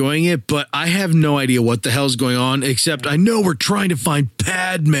super enjoying it, but I have no idea what the hell's going on, except I know we're trying to find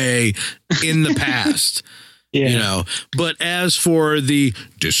Padme in the past, you know, but as for the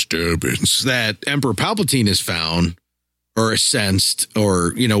disturbance that Emperor Palpatine has found or sensed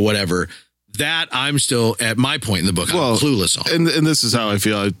or, you know, whatever, that I'm still at my point in the book. I'm clueless on. And this is how I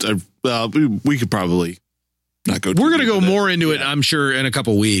feel. We could probably not go. We're going to go more into it, I'm sure, in a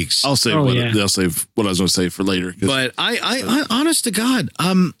couple weeks. I'll save I'll save what I was going to say for later. But I honest to God,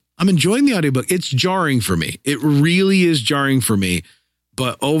 I'm enjoying the audiobook. It's jarring for me. It really is jarring for me.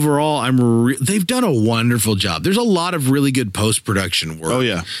 But overall, they've done a wonderful job. There's a lot of really good post-production work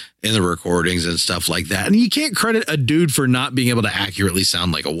in the recordings and stuff like that. And you can't credit a dude for not being able to accurately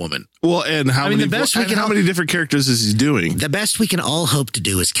sound like a woman. Well, and how many different characters is he doing? The best we can all hope to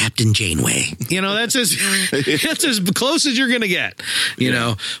do is Captain Janeway. You know, that's as close as you're going to get, you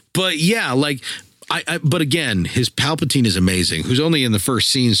know. But yeah, like but again, his Palpatine is amazing, who's only in the first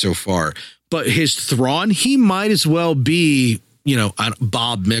scene so far. But his Thrawn, he might as well be, you know,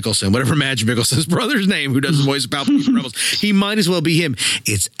 Bob Mickelson, whatever Madge Mickelson's brother's name, who does the voice of Palpatine in Rebels. He might as well be him.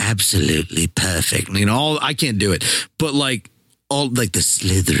 It's absolutely perfect. You know, I can't do it, but like the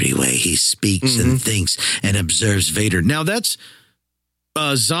slithery way he speaks and thinks and observes Vader. Now that's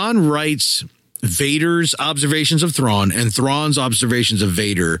Zahn writes Vader's observations of Thrawn and Thrawn's observations of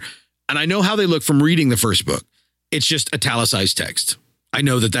Vader. And I know how they look from reading the first book. It's just italicized text. I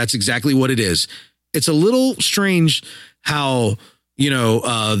know that that's exactly what it is. It's a little strange how, you know,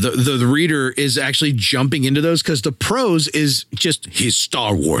 the reader is actually jumping into those because the prose is just his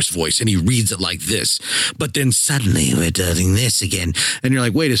Star Wars voice and he reads it like this. But then suddenly we're doing this again. And you're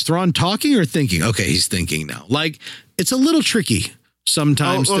like, wait, is Thrawn talking or thinking? Okay, he's thinking now. Like, it's a little tricky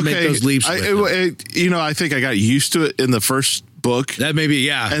sometimes to make those leaps. You know, I think I got used to it in the first book. That may be,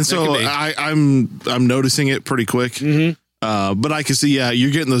 yeah. And so I'm noticing it pretty quick. But I can see, you're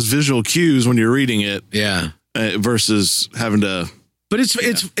getting those visual cues when you're reading it. Yeah. Versus having to, but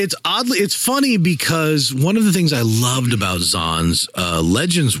it's funny because one of the things I loved about Zahn's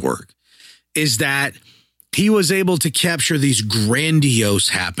Legends work is that he was able to capture these grandiose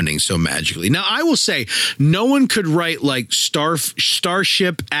happenings so magically. Now, I will say no one could write like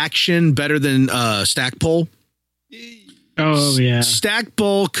starship action better than Stackpole. Oh yeah,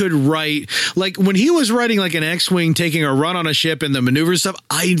 Stackpole could write, like when he was writing like an X-wing taking a run on a ship and the maneuver stuff.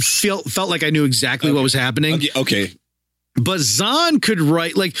 I felt like I knew exactly what was happening. Okay. But Zahn could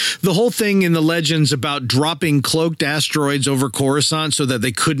write like the whole thing in the Legends about dropping cloaked asteroids over Coruscant so that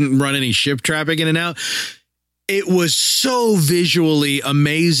they couldn't run any ship traffic in and out. It was so visually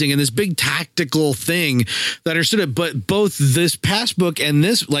amazing and this big tactical thing that I understood it. But both this past book and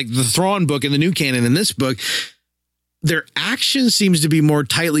this, like the Thrawn book and the new canon in this book, their action seems to be more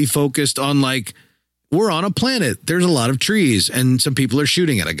tightly focused on like, we're on a planet. There's a lot of trees and some people are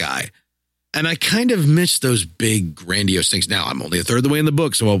shooting at a guy. And I kind of miss those big grandiose things. Now I'm only a third of the way in the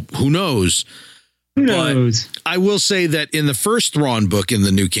book. So who knows? But I will say that in the first Thrawn book in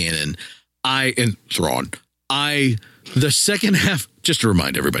the new canon, the second half, just to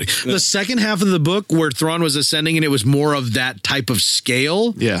remind everybody, the second half of the book where Thrawn was ascending and it was more of that type of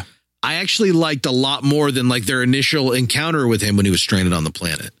scale. Yeah. I actually liked a lot more than like their initial encounter with him when he was stranded on the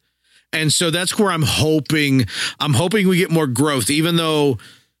planet. And so that's where I'm hoping we get more growth, even though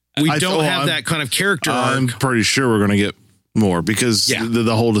we don't have that kind of character arc. I'm pretty sure we're going to get more because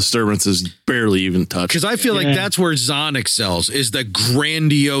the whole disturbance is barely even touched. Because I feel like that's where Zahn excels, is the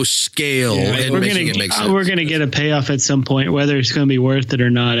grandiose scale and making it make sense. We're going to get a payoff at some point, whether it's going to be worth it or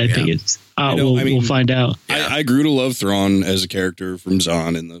not. I think it's we'll find out. I grew to love Thrawn as a character from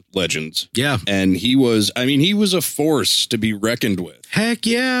Zahn in the Legends. Yeah. And he was a force to be reckoned with. Heck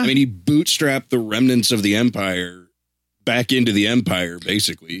yeah. I mean, he bootstrapped the remnants of the Empire back into the Empire,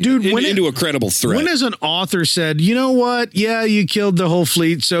 basically. Dude, into a credible threat. When has an author said, you know what? Yeah, you killed the whole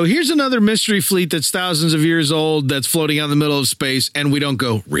fleet. So here's another mystery fleet that's thousands of years old that's floating out in the middle of space. And we don't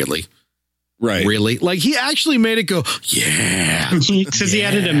go, really? Right. Really? Like, he actually made it go, yeah. Because he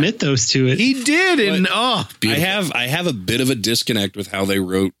added a mythos to it. He did. And, beautiful. I have a bit of a disconnect with how they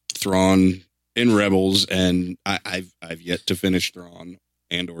wrote Thrawn in Rebels, and I've yet to finish Thrawn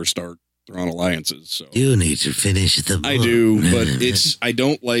and or start Thrawn Alliances. So you need to finish the book. I do, but I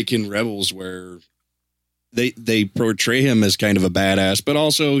don't like in Rebels where they portray him as kind of a badass, but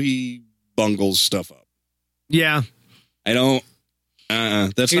also he bungles stuff up. Yeah. I don't.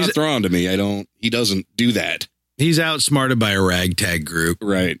 That's not Thrawn to me. He doesn't do that. He's outsmarted by a ragtag group.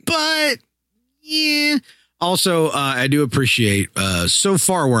 Right. But yeah. Also, I do appreciate so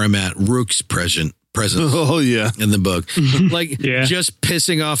far where I'm at, Rook's presence. Oh yeah, in the book, like just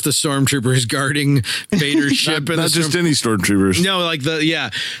pissing off the stormtroopers guarding Vader's ship, not just any stormtroopers. No, like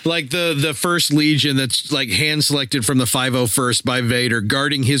the first Legion that's like hand selected from the 501st by Vader,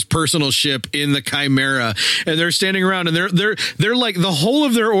 guarding his personal ship in the Chimera, and they're standing around and they're like the whole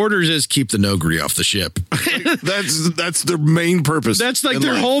of their orders is keep the Nogri off the ship. that's their main purpose. That's like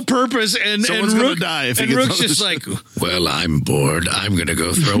their whole purpose. And someone's gonna die if he gets Rook's just like, well, I'm bored. I'm gonna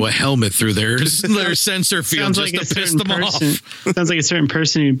go throw a helmet through theirs. Their sensor field just to piss them off. Sounds like a certain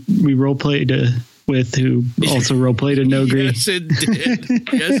person we role played with who also role played a Nogri. Yes, it did.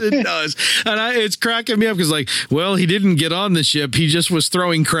 Yes, it does. And it's cracking me up because, like, well, he didn't get on the ship. He just was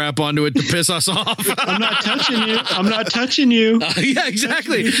throwing crap onto it to piss us off. I'm not touching you. I'm not touching you. Yeah,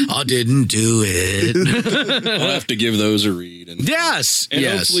 exactly. I didn't do it. I'll have to give those a read. And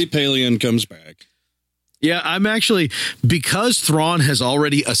hopefully Pelion comes back. Yeah, I'm actually, because Thrawn has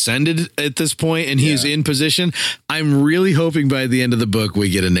already ascended at this point and he's in position, I'm really hoping by the end of the book we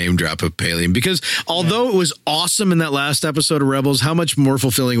get a name drop of Pelion. Because although it was awesome in that last episode of Rebels, how much more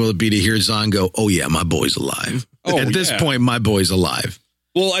fulfilling will it be to hear Zahn go, oh yeah, my boy's alive. At this point, my boy's alive.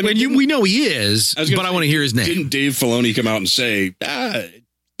 Well, I mean, we know he is, but I want to hear his name. Didn't Dave Filoni come out and say,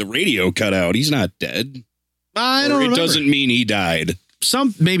 the radio cut out, he's not dead? I don't remember. It doesn't mean he died.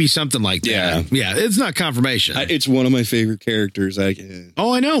 Maybe something like that. Yeah, it's not confirmation. It's one of my favorite characters.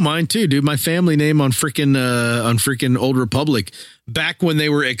 Oh, I know, mine too, dude. My family name on freaking Old Republic, back when they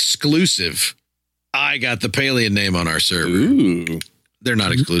were exclusive, I got the Pelion name on our server. Ooh. They're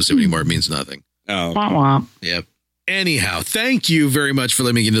not exclusive anymore. It means nothing. Oh. Womp womp. Yep. Anyhow, thank you very much for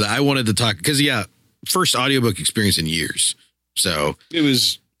letting me get into that. I wanted to talk because first audiobook experience in years. So it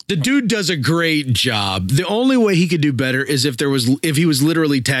was. The dude does a great job. The only way he could do better is if he was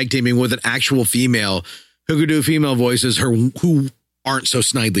literally tag teaming with an actual female who could do female voices, who aren't so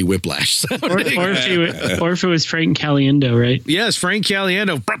snidely Whiplash. or if it was Frank Caliendo, right? Yes, Frank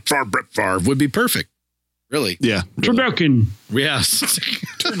Caliendo. Brett Favre would be perfect. Really? Yeah. Turducken. Yes.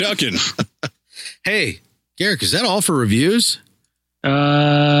 Turducken. Hey, Garrick, is that all for reviews?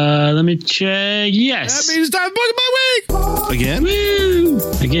 Let me check. Yes. That means it's time for Book of my Week. Again? Woo!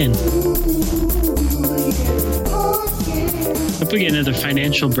 Again. Hope we get another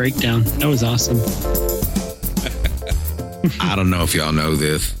financial breakdown. That was awesome. I don't know if y'all know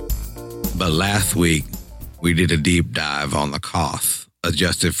this, but last week we did a deep dive on the cost,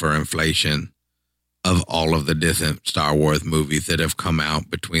 adjusted for inflation, of all of the different Star Wars movies that have come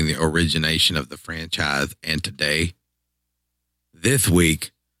out between the origination of the franchise and today. This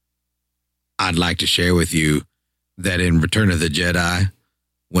week, I'd like to share with you that in Return of the Jedi,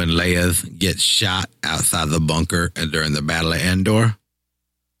 when Leia gets shot outside the bunker and during the Battle of Endor,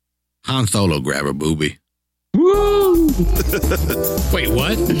 Han Solo grabbed her boobie. Woo! Wait,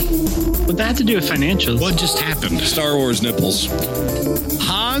 what? What that have to do with financials? What just happened? Star Wars nipples.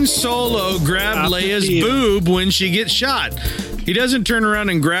 Han Solo grabbed Leia's boob when she gets shot. He doesn't turn around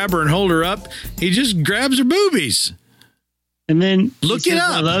and grab her and hold her up. He just grabs her boobies. And then look it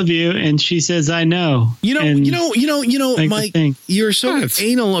up. I love you, and she says, "I know." You know, Mike. You're so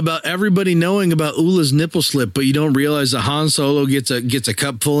anal about everybody knowing about Ula's nipple slip, but you don't realize that Han Solo gets a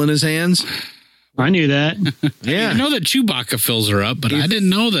cup full in his hands. I knew that. Yeah, I know that Chewbacca fills her up, but I didn't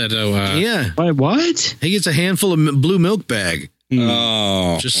know that. Yeah. What? He gets a handful of blue milk bag.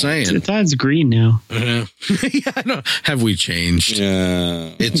 Oh, just saying. It's green now. Yeah, I know. Have we changed?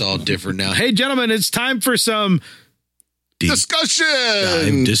 Yeah, it's all different now. Hey, gentlemen, it's time for some. Discussion.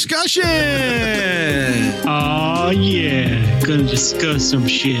 Oh yeah, gonna discuss some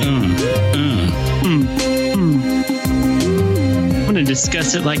shit. I want to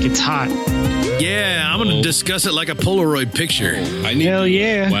discuss it like it's hot. Yeah, I'm going to discuss it like a Polaroid picture. Hell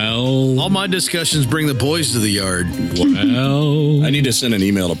yeah. Well, all my discussions bring the boys to the yard. Well, I need to send an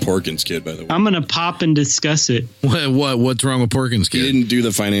email to Porkins Kid, by the way. I'm going to pop and discuss it. What's wrong with Porkins Kid? He didn't do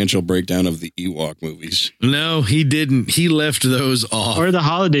the financial breakdown of the Ewok movies. No, he didn't. He left those off. Or the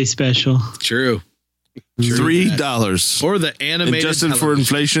holiday special. True. $3. Or the animated. Adjusted for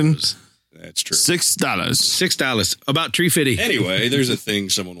inflation. That's true. $6. $6. About $3.50. Anyway, there's a thing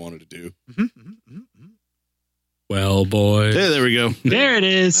someone wanted to do. well, boy. Hey, there we go. There it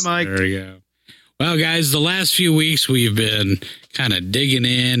is. Hi, Mike. There we go. Well, guys, the last few weeks we've been kind of digging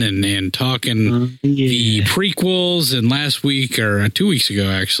in and talking the prequels. And last week, or 2 weeks ago,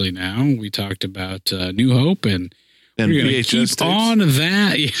 actually, now we talked about New Hope, and we're going to keep tapes on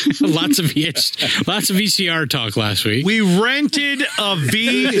that. Yeah, lots of VCR talk last week. We rented a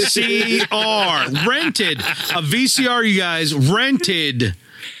VCR. Rented a VCR, you guys. Rented.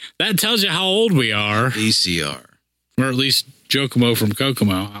 That tells you how old we are. VCR. Or at least Giacomo from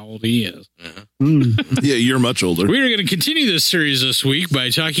Kokomo, how old he is. Yeah, you're much older. We are going to continue this series this week by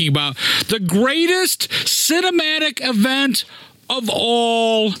talking about the greatest cinematic event of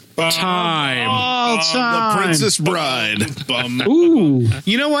all time. All time. The Princess Bride. Ooh.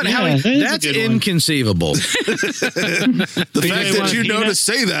 You know what, Yeah, Howie? that is a That's good one. inconceivable. The fact that you know to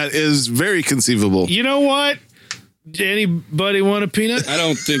say that is very conceivable. You know what? Anybody want a peanut? I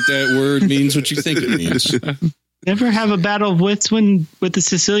don't think that word means what you think it means. Never have a battle of wits with the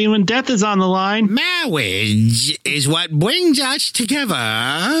Sicilian when death is on the line. Marriage is what brings us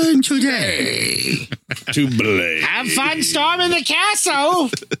together today. To blame. Have fun storming the castle.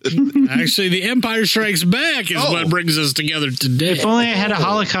 Actually, the Empire Strikes Back is what brings us together today. If only I had a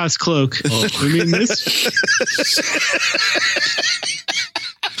Holocaust cloak. I mean, this.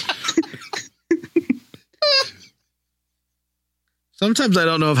 Sometimes I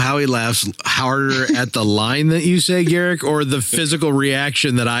don't know if Howie laughs harder at the line that you say, Garrick, or the physical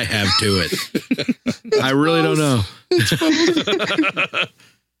reaction that I have to it. I really don't know.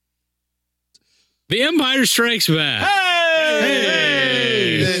 The Empire Strikes Back.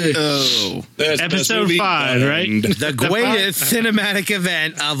 Hey! Oh. Episode 5, right? The greatest cinematic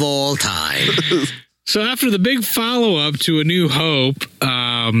event of all time. So after the big follow-up to A New Hope,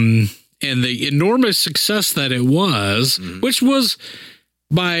 and the enormous success that it was, which was,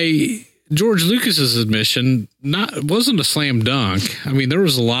 by George Lucas's admission, wasn't a slam dunk. I mean, there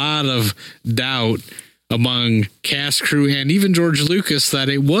was a lot of doubt among cast, crew, and even George Lucas that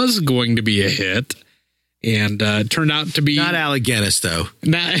it was going to be a hit. And turned out to be... Not Alec Guinness, though.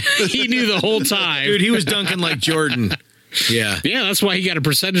 He knew the whole time. Dude, he was dunking like Jordan. Yeah. Yeah, that's why he got a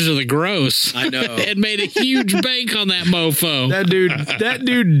percentage of the gross. I know. And made a huge bank on that mofo. That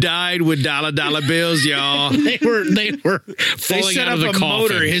dude died with dollar bills, y'all. They were They falling set out up of the a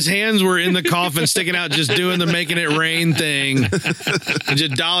coffin. motor. His hands were in the coffin, sticking out, just doing the making it rain thing. And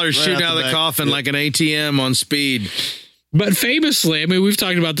just dollars shooting out of the coffin like an ATM on speed. But famously, I mean, we've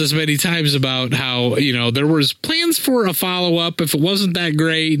talked about this many times about how, there was plans for a follow-up. If it wasn't that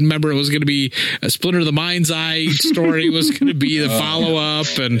great, remember, it was going to be a Splinter of the Mind's Eye story was going to be the follow-up.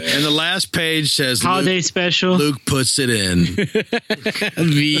 And the last page says, Holiday special. Luke puts it in.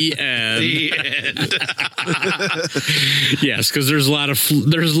 The end. The end. Yes, because there's a lot of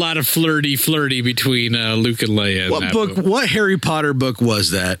flirty between Luke and Leia. What Harry Potter book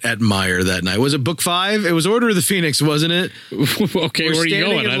was that at Meyer that night? Was it book 5? It was Order of the Phoenix, wasn't it? Okay, where are you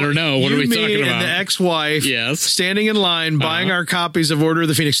going? I don't know. What are we talking about? And the ex-wife, yes, standing in line, buying our copies of Order of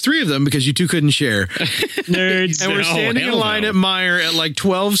the Phoenix, 3 of them because you two couldn't share. Nerds. And we're standing in line at Meyer at like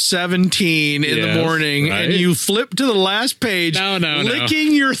 12:17 in the morning, and you flip to the last page,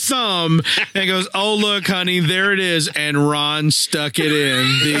 licking your thumb, and goes, "Oh look, honey, there it is," and Ron stuck it in.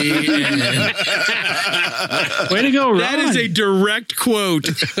 The end. Way to go, Ron. That is a direct quote.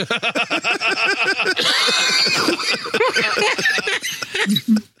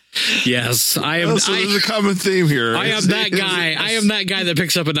 Yes, I am. So there's a common theme here. I am that guy. I am that guy that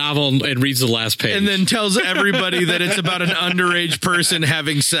picks up a novel and reads the last page, and then tells everybody that it's about an underage person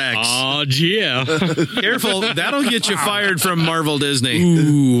having sex. Oh, yeah. Careful, that'll get you fired from Marvel Disney.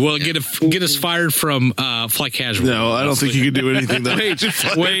 Ooh, well, get us fired from Fly Casual. No, I don't think you can do anything.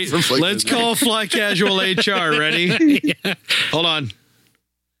 Wait. Let's call Fly Casual HR. Ready? Yeah. Hold on.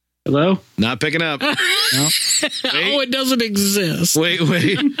 Hello? Not picking up. No. Oh, it doesn't exist. Wait.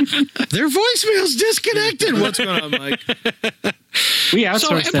 Their voicemail's disconnected. What's going on, Mike? We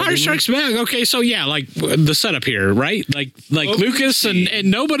outsourced so Empire Strikes Back. Okay, so yeah, like the setup here, right? Like Lucas and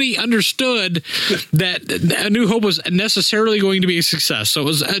nobody understood that A New Hope was necessarily going to be a success. So it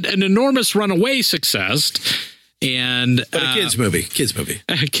was an enormous runaway success. And but a kids movie,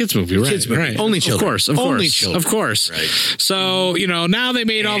 right? Kids movie, right? Only children, of course. Right. So now they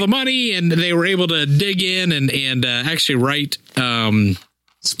made all the money, and they were able to dig in and actually write.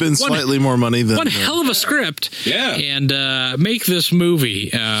 Spend slightly more money than one hell of a script, and make this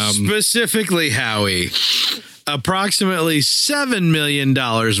movie. Specifically, Howie, approximately $7 million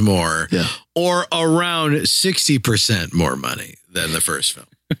more, or around 60% more money than the first film.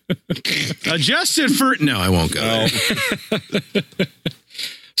 Adjusted for I won't go.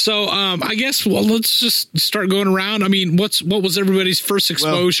 So I guess let's just start going around. I mean, what was everybody's first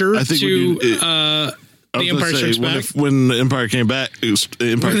exposure to The Empire Strikes Back? When the Empire came back, it was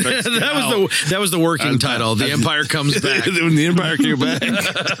Empire Strikes that was the working title. The Empire Comes Back. When the Empire came back.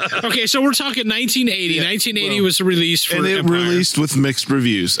 Okay, so we're talking 1980. 1980 was released for Empire. Released with mixed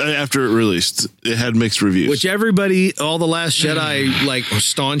reviews. After it released, it had mixed reviews. Which everybody, all the Last Jedi, like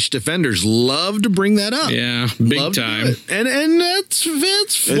staunch defenders, love to bring that up. Yeah, big time. And that's but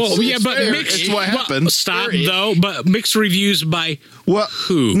mixed. It's what happened. Stop though. But mixed reviews by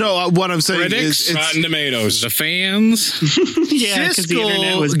who? No, what I'm saying Critics? is Rotten Tomatoes. The fans.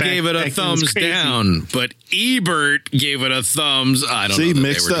 Siskel gave it a thumbs down, but Ebert gave it a thumbs. I don't know.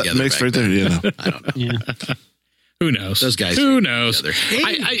 Mixed right there. I don't know. Yeah. Who knows? Those guys. Who knows?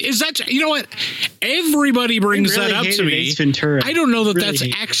 Is that what? Everybody brings that up to me. I don't know that that's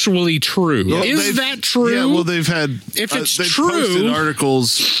actually true. Well, is that true? Yeah. Well, they've had. If it's they've true, posted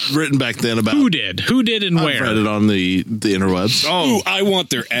articles written back then about who did, and where. I've read it on the interwebs. Oh, I want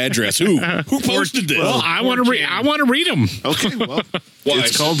their address. Who posted this? Well, I want to read. I want to read them. Okay. Well,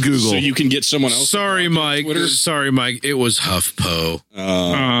 it's called Google, so you can get someone else. Sorry, Mike. It was HuffPo.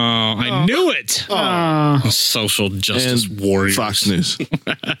 I knew it. Social justice warriors. Fox News.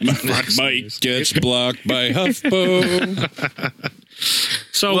 Mike gets blocked by HuffPo.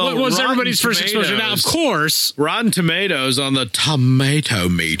 So what was everybody's first exposure? Now, of course, Rotten Tomatoes on the tomato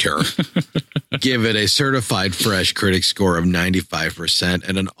meter give it a certified fresh critic score of 95%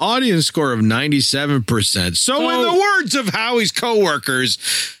 and an audience score of 97%. So in the words of Howie's coworkers,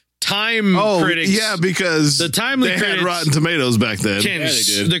 critics. Yeah, because the timely they critics had Rotten Tomatoes back then. They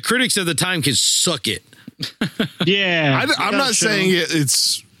did. The critics at the time can suck it. Yeah. I'm not saying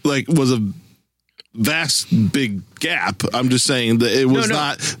it's like was a vast big gap. I'm just saying that it was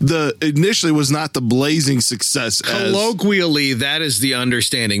initially was not the blazing success. Colloquially, that is the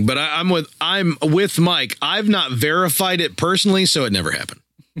understanding. But I'm with Mike. I've not verified it personally, so it never happened.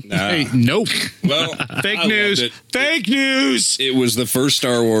 Hey, nope. Well, fake news. Fake news. It was the first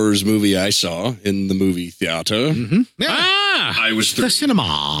Star Wars movie I saw in the movie theater. Mm-hmm. Yeah. I was 3. The cinema.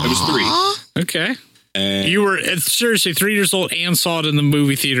 I was 3. Okay. And you were seriously 3 years old and saw it in the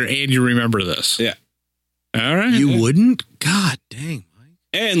movie theater, and you remember this. Yeah. All right. You wouldn't? God dang.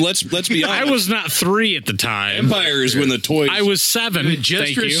 And let's be honest. I was not 3 at the time. Empire is when the toys. I was 7. You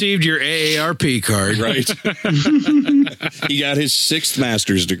just received your AARP card. Right. He got his 6th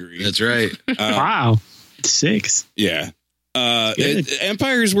master's degree. That's right. Wow. 6. Yeah.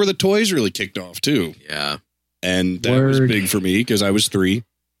 Empire is where the toys really kicked off, too. Yeah. And that was big for me because I was 3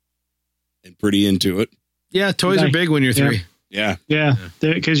 and pretty into it. Yeah, toys are big when you're 3. Yeah. Yeah.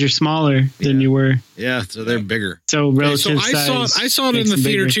 Because you're smaller than you were. Yeah, so they're bigger. So relative size. I saw it in the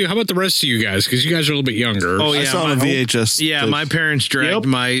theater too. How about the rest of you guys? Because you guys are a little bit younger. Oh, yeah. I saw it on VHS. Yeah, my parents dragged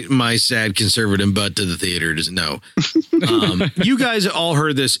my sad conservative butt to the theater to know. You guys all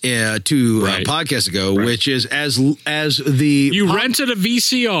heard this 2 podcasts ago, which is as the rented a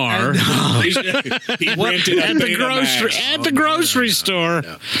VCR. He rented at the grocery store.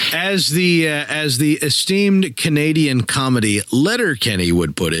 No. As the esteemed Canadian comedy Letterkenny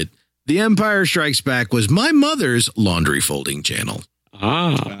would put it, The Empire Strikes Back was my mother's laundry folding channel.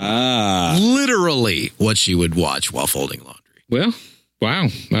 Literally what she would watch while folding laundry. Well, wow.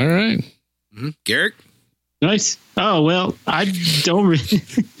 All right. Mm-hmm. Garrick? Nice. Oh, well, I don't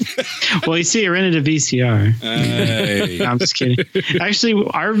well, you see, I rented a VCR. Hey. No, I'm just kidding. Actually,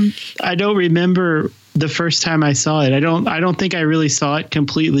 I don't remember the first time I saw it. I don't think I really saw it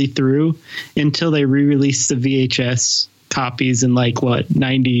completely through until they re-released the VHS copies in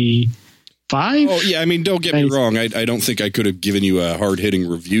 95? Oh, yeah. I mean, don't get me wrong. I don't think I could have given you a hard-hitting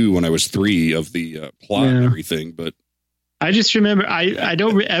review when I was 3 of the plot and everything, but I just remember, I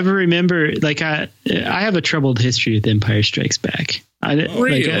don't ever remember, I have a troubled history with Empire Strikes Back.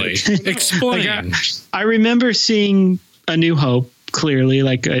 Really? Explain. I remember seeing A New Hope, clearly,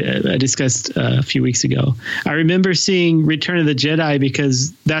 like I discussed a few weeks ago. I remember seeing Return of the Jedi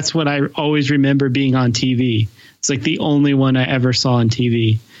because that's what I always remember being on TV. It's like the only one I ever saw on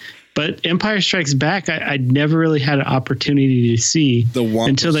TV. But Empire Strikes Back, I'd never really had an opportunity to see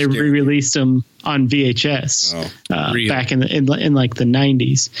until they re-released them on VHS back in like the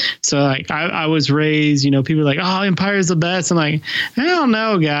 90s. So like I was raised, people are like, oh, Empire's the best. I'm like, I don't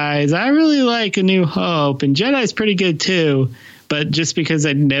know, guys. I really like A New Hope, and Jedi's pretty good too. But just because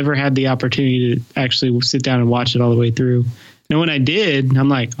I'd never had the opportunity to actually sit down and watch it all the way through. And when I did, I'm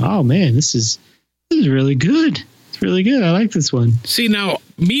like, oh man, this is really good. Really good. I like this one. See, now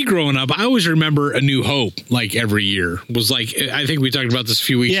me growing up, I always remember A New Hope like every year was like, I think we talked about this a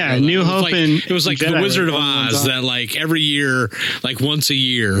few weeks ago. New Hope it was like Jedi, the Wizard of Oz that like every year, like once a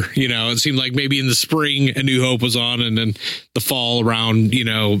year, it seemed like maybe in the spring A New Hope was on, and then the fall around,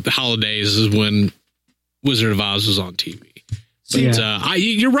 holidays is when Wizard of Oz was on TV. But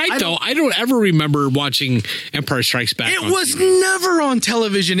you're right, though. I don't ever remember watching Empire Strikes Back. It was never on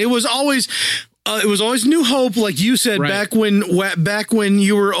television. It was always New Hope, like you said, right. back when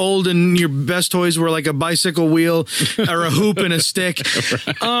you were old and your best toys were like a bicycle wheel or a hoop and a stick,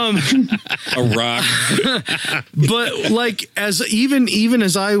 a rock. But like even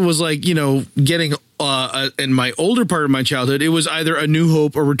as I was like getting in my older part of my childhood, it was either A New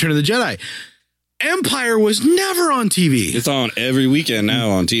Hope or Return of the Jedi. Empire was never on TV. It's on every weekend now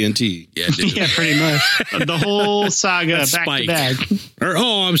on TNT. Yeah, pretty much. The whole saga back to back.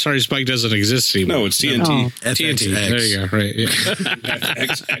 I'm sorry, Spike doesn't exist anymore. No, it's TNT. TNT. There you go. Right. Yeah.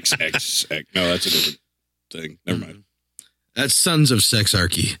 FXX. No, that's a different thing. Never mind. That's Sons of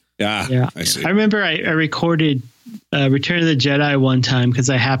Sexarchy. Yeah. I see. I remember I recorded Return of the Jedi one time because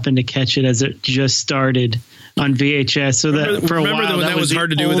I happened to catch it as it just started on VHS. So that for a while that was hard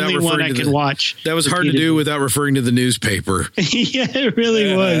to do without referring to watch. That was hard to do without referring to the newspaper. Yeah, it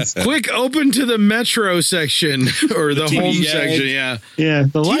really was. Quick, open to the Metro section or the home section. Yeah.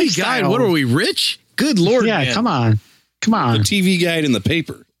 The TV guide. What are we, rich? Good Lord. Yeah, man. Come on. The TV guide in the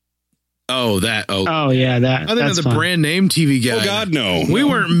paper. Oh, that. Oh, yeah. That. I think that's a brand name TV guide. Oh, God, no. We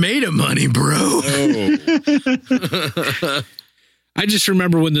weren't made of money, bro. Oh. I just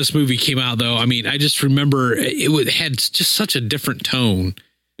remember when this movie came out, though. I mean, I just remember it had just such a different tone.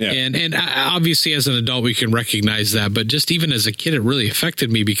 Yeah. And obviously, as an adult, we can recognize that. But just even as a kid, it really affected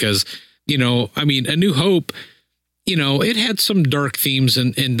me because, A New Hope, it had some dark themes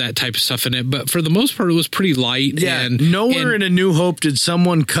and that type of stuff in it. But for the most part, it was pretty light. Yeah. Nowhere in A New Hope did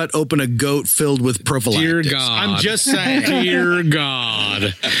someone cut open a goat filled with prophylactics. Dear God. I'm just saying. Dear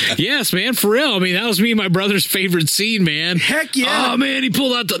God. Yes, man, for real. I mean, that was me and my brother's favorite scene, man. Heck yeah. Oh, man, he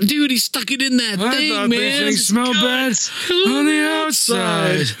pulled out he stuck it in that thing, man. These smell bad on the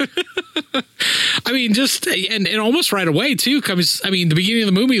outside. I mean, just, and almost right away, too, comes, the beginning of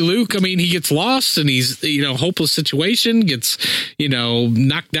the movie, Luke, he gets lost and he's, hopeless situation, gets,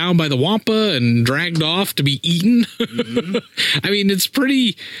 knocked down by the Wampa and dragged off to be eaten. Mm-hmm. It's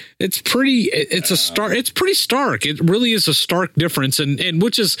pretty stark. It really is a stark difference. And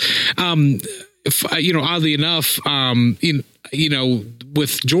which is, oddly enough,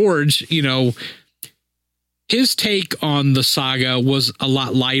 with George, his take on the saga was a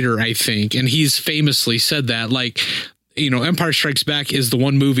lot lighter, I think. And he's famously said that, like, Empire Strikes Back is the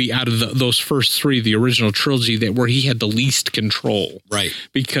one movie out of those first three, the original trilogy, where he had the least control. Right.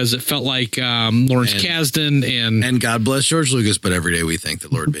 Because it felt like Lawrence Kasdan and God bless George Lucas, but every day we thank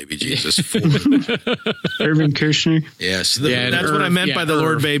the Lord Baby Jesus for Irvin Kershner. Yes. That's what I meant by the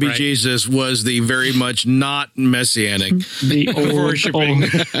Lord Baby Jesus was the very much not messianic, the worshiping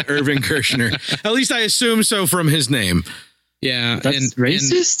Irvin Kershner. At least I assume so from his name. Yeah, that's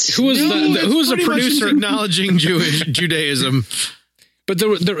racist. And who was the producer acknowledging Judaism? But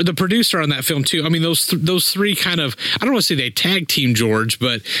the producer on that film too. Those three kind of, I don't want to say they tag team George,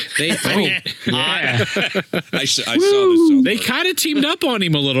 but they I saw this. They kind of teamed up on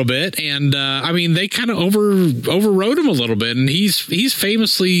him a little bit, and they kind of overrode him a little bit, and he's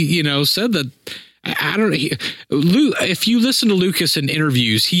famously said that. If you listen to Lucas in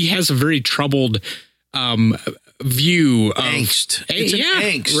interviews, he has a very troubled view of angst. It's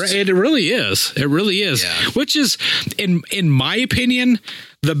angst. It really is. It really is. Yeah. Which is, in my opinion,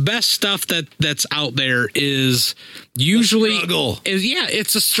 the best stuff that's out there is usually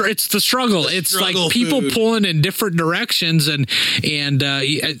it's the struggle. It's like people pulling in different directions, and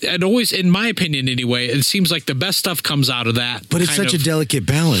always, in my opinion anyway, it seems like the best stuff comes out of that. But it's such a delicate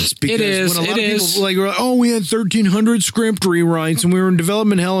balance because it is, when a lot of people we had 1,300 script rewrites and we were in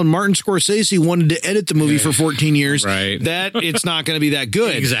development hell, and Martin Scorsese wanted to edit the movie for 14 years. Right. That it's not going to be that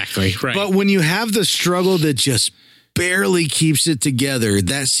good. Exactly. Right. But when you have the struggle that just barely keeps it together.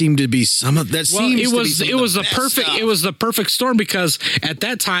 That seemed to be some of that. Well, it was the perfect storm, because at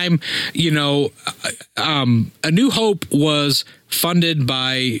that time, A New Hope was funded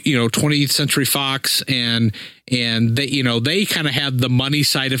by 20th Century Fox, and they kind of had the money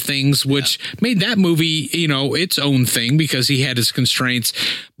side of things, which made that movie its own thing because he had his constraints.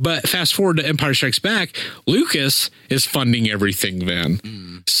 But fast forward to Empire Strikes Back, Lucas is funding everything then.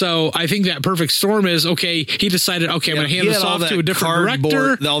 So I think that perfect storm is okay. He decided, okay, I'm going to hand this off to a different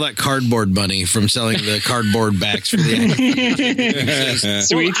director. All that cardboard money from selling the cardboard backs for the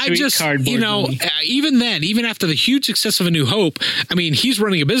sweet cardboard money. Even then, even after the huge success of A New Hope, I mean, he's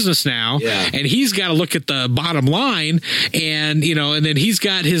running a business now, and he's got to look at the bottom line, and and then he's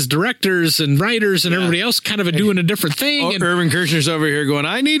got his directors and writers and everybody else kind of doing a different thing. And Irvin Kershner's over here going,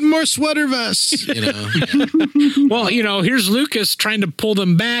 I need more sweater vests. Well, here's Lucas trying to pull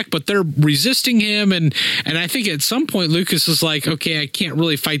them back, but they're resisting him, and I think at some point Lucas is like, okay, I can't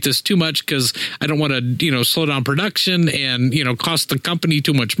really fight this too much because I don't want to slow down production and cost the company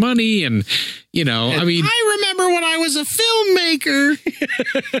too much money, and I remember when I was a filmmaker,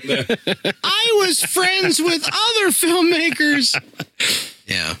 I was friends with other filmmakers.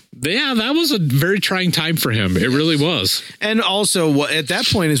 Yeah, that was a very trying time for him. It really was. And also, at that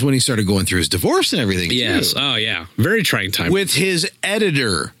point is when he started going through his divorce and everything. Yes. Too. Oh, yeah. Very trying time. With his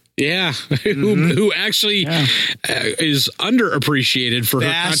editor. Yeah. Who actually is underappreciated for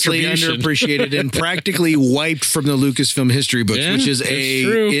her contribution. Underappreciated and practically wiped from the Lucasfilm history books,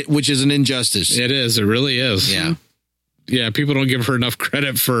 which is an injustice. It is. It really is. Yeah. Yeah, people don't give her enough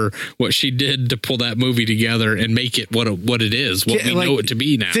credit for what she did to pull that movie together and make it what it is, what we know it to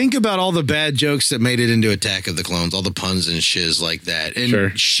be now. Think about all the bad jokes that made it into Attack of the Clones, all the puns and shiz like that.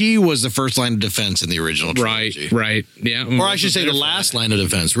 And she was the first line of defense in the original trilogy. Right. Yeah. Or I should say the last line of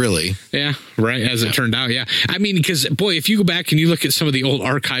defense, really. Yeah, right, as it turned out, yeah. I mean, because, boy, if you go back and you look at some of the old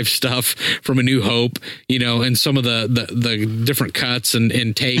archive stuff from A New Hope, and some of the different cuts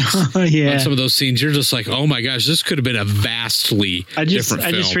and takes on some of those scenes, you're just like, oh my gosh, this could have been a vastly different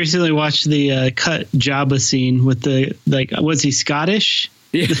film. I just recently watched the cut Jabba scene with was he Scottish?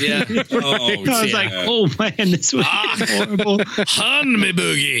 Yeah. I was like, oh man, this was horrible. Hun me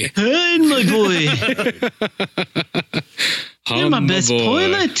boogie. Hun my boy. You're my best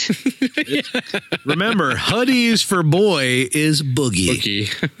pilot. Remember, hoodies for boy is boogie.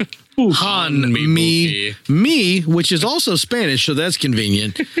 Han me, which is also Spanish, so that's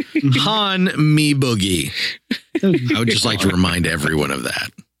convenient. Han me boogie. I would just like to remind everyone of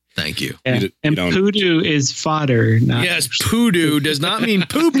that. Thank you. Yeah. And poodoo is fodder. Yes, poodoo does not mean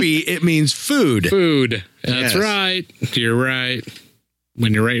poopy. It means food. Food. That's right. You're right.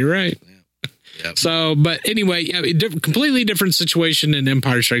 When you're right, you're right. Yep. So, but anyway, completely different situation in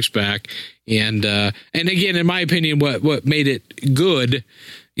Empire Strikes Back, and again, in my opinion, what made it good,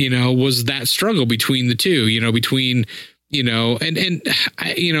 was that struggle between the two,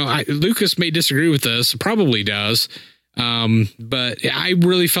 Lucas may disagree with this, probably does, but I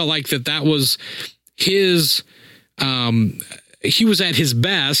really felt like that was his. He was at his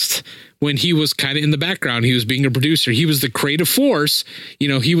best when he was kind of in the background. He was being a producer. He was the creative force.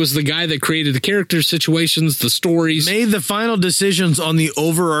 He was the guy that created the characters, situations, the stories. Made the final decisions on the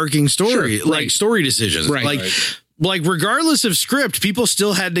overarching story, story decisions. Right. Like regardless of script, people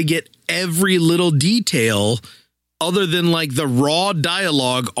still had to get every little detail other than the raw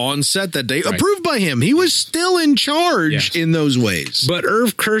dialogue on set that day approved by him. He was still in charge in those ways. But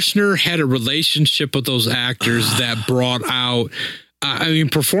Irv Kershner had a relationship with those actors that brought out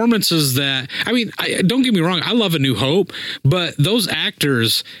performances that, don't get me wrong, I love A New Hope, but those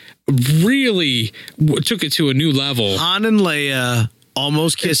actors really took it to a new level. Han and Leia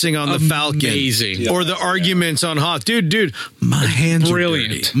almost kissing on the Falcon. Amazing. Or the arguments on Hoth. Dude, my hands are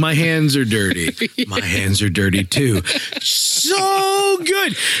dirty. My hands are dirty. My hands are dirty too. So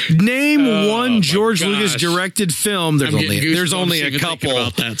good. Name one George Lucas directed film. There's only a couple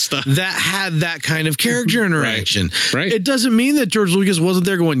about that stuff that had that kind of character interaction. Right. It doesn't mean that George Lucas wasn't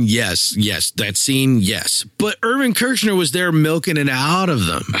there going, yes, that scene, yes. But Irvin Kershner was there milking it out of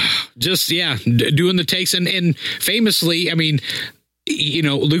them. Just, doing the takes. And famously,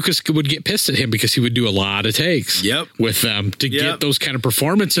 Lucas would get pissed at him because he would do a lot of takes with them to get those kind of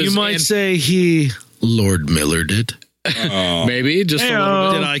performances. You might say he Lord Millered it. Maybe just a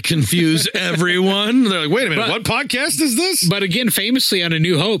little bit. Did I confuse everyone? They're like, wait a minute, what podcast is this? But again, famously on A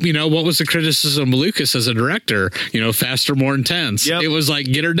New Hope, what was the criticism of Lucas as a director? Faster, more intense. Yep. It was like,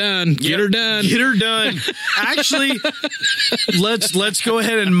 get her done, get her done. Actually, let's go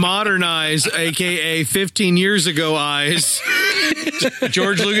ahead and modernize, aka 15 years ago eyes.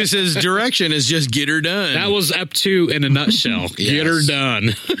 George Lucas's direction is just get her done. That was Ep 2 in a nutshell. Yes. Get her done.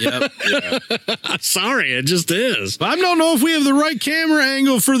 Yep. Yeah. Sorry, it just is. I don't know if we have the right camera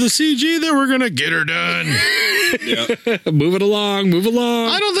angle for the CG that we're going to get her done. Yep. Move it along.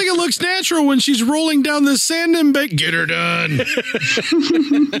 I don't think it looks natural when she's rolling down the sand and get her done.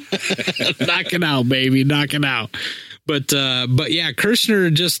 Knock it out, baby. Knock it out. But yeah,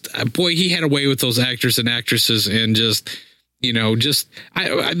 Kirshner just, boy, he had a way with those actors and actresses, and just, I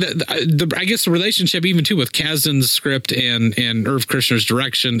guess the relationship even too with Kasdan's script and Irv Kirshner's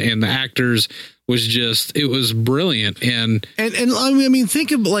direction and the actors was just, it was brilliant. And I mean,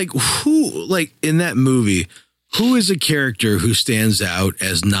 think of who in that movie, who is a character who stands out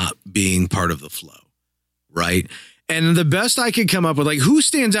as not being part of the flow, right? And the best I could come up with, who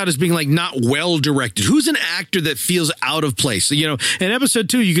stands out as being not well directed? Who's an actor that feels out of place? So, in episode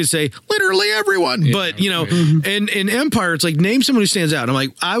 2, you could say literally everyone, but in Empire, it's name someone who stands out.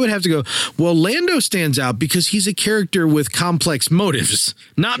 And I would have to go, well, Lando stands out because he's a character with complex motives,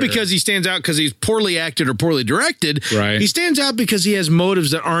 not because he stands out because he's poorly acted or poorly directed. Right. He stands out because he has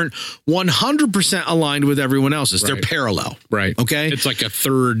motives that aren't 100% aligned with everyone else's. Right. They're parallel. Right. Okay. It's like a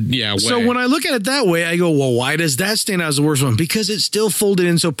third. Yeah. Way. So when I look at it that way, I go, well, why does that stand out as the worst one? Because it still folded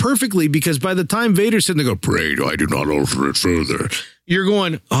in so perfectly, because by the time Vader's sitting there go, pray I do not alter it further, you're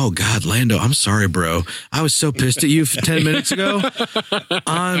going, oh God, Lando, I'm sorry, bro. I was so pissed at you 10 minutes ago.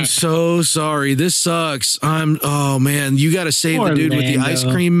 I'm so sorry. This sucks. Oh man, you got to save the dude with the ice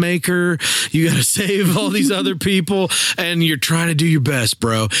cream maker. You got to save all these other people, and you're trying to do your best,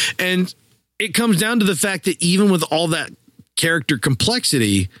 bro. And it comes down to the fact that even with all that character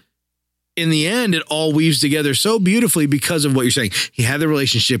complexity, in the end, it all weaves together so beautifully because of what you're saying. He had the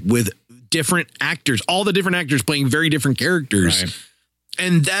relationship with different actors, all the different actors playing very different characters. Right.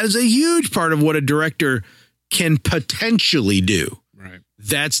 And that is a huge part of what a director can potentially do. Right.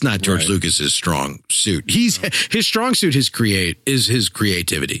 That's not George Lucas's strong suit. His strong suit is his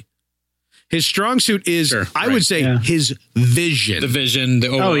creativity. His strong suit is, I would say, his vision. The vision.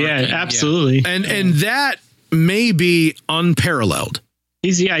 Absolutely. Yeah. And that may be unparalleled.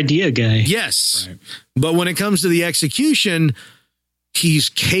 He's the idea guy. Yes. Right. But when it comes to the execution, he's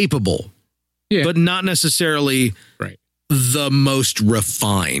capable, but not necessarily the most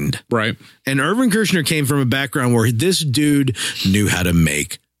refined. Right. And Irvin Kershner came from a background where this dude knew how to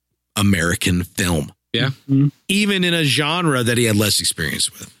make American film. Yeah. Mm-hmm. Even in a genre that he had less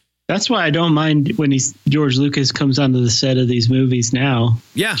experience with. That's why I don't mind when George Lucas comes onto the set of these movies now.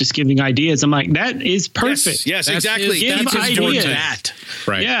 Yeah. Just giving ideas. I'm like, that is perfect. Yes, exactly. Give ideas. That.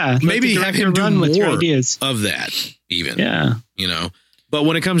 Right. Yeah. Maybe have him do with more ideas of that even. Yeah. But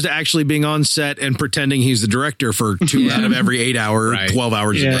when it comes to actually being on set and pretending he's the director for 2 out of every 8 hour, 12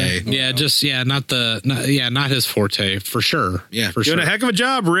 hours a day. Yeah. Not his forte for sure. Yeah. For Doing a heck of a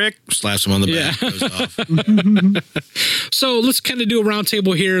job, Rick. Slaps him on the back. Goes off. So let's kind of do a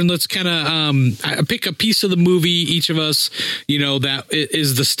roundtable here, and let's kind of pick a piece of the movie, each of us, that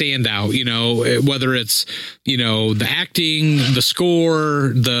is the standout, whether it's, the acting, the score,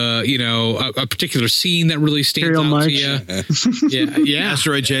 a particular scene that really stands out to you. Yeah.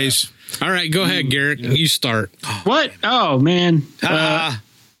 Asteroid Chase. All right, go ahead, Garrett. You start. What? Oh man.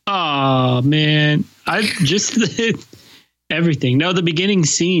 Man. I just everything. No, the beginning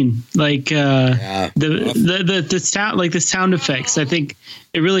scene, the sound, the sound effects. I think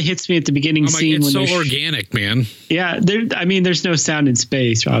it really hits me at the beginning scene. It's so organic, man. Yeah, there's no sound in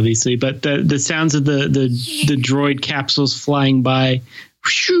space, obviously, but the sounds of the droid capsules flying by,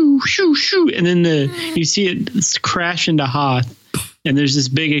 shoo shoo shoo, and then you see it crash into Hoth. And there's this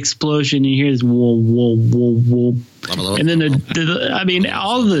big explosion. You hear this whoa, whoa, whoa, whoa, and then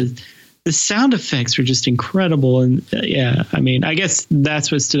all the sound effects were just incredible. And I guess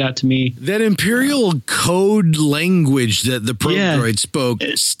that's what stood out to me. That Imperial code language that the probe droid spoke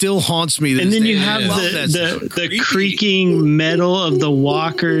still haunts me. And then you have the creaking metal of the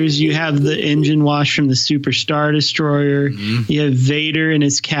walkers. You have the engine wash from the Super Star Destroyer. Mm-hmm. You have Vader in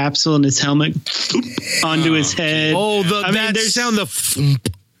his capsule and his helmet onto his head. Oh, that sound, the thump.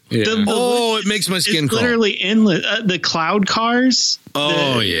 Yeah. It makes my skin crawl. Literally endless. The cloud cars.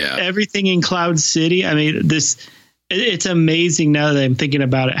 Everything in Cloud City. I mean, it's amazing now that I'm thinking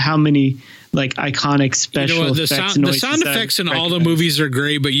about it. How many iconic special effects. The sound effects in all the movies are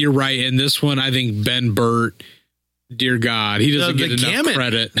great, but you're right. In this one, I think Ben Burtt dear God, he doesn't get enough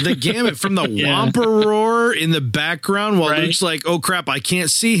credit. The gamut from the Wampa roar in the background while Luke's like, oh crap, I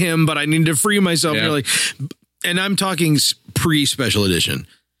can't see him, but I need to free myself. Yeah. And, you're like, and I'm talking pre-special edition.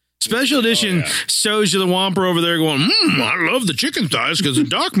 Special edition shows you the Wampa over there going, I love the chicken thighs because the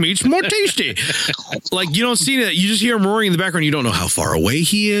duck meat's more tasty. Like, you don't see that. You just hear him roaring in the background. You don't know how far away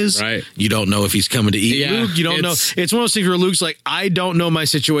he is. Right. You don't know if he's coming to eat Yeah, Luke. You don't know. It's one of those things where Luke's like, I don't know my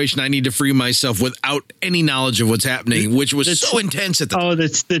situation. I need to free myself without any knowledge of what's happening, which was so intense at the time. Oh,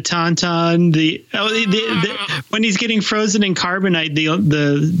 that's the tauntaun. When he's getting frozen in carbonite,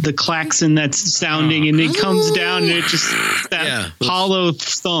 the klaxon that's sounding, and it comes down, and it just that hollow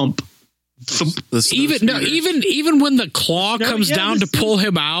thump. Even when the claw comes down to pull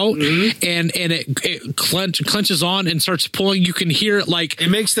him out, and it clenches on and starts pulling, you can hear it like it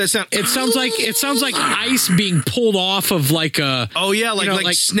makes that sound. It sounds like ice being pulled off of like a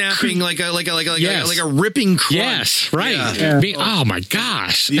like snapping like a ripping crunch. Yes, right. Yeah. Oh my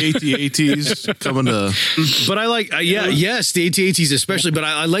gosh, the AT-ATs coming to. But I like the AT-ATs especially. But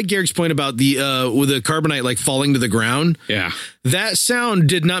I like Garrick's point about the with the carbonite like falling to the ground. Yeah, that sound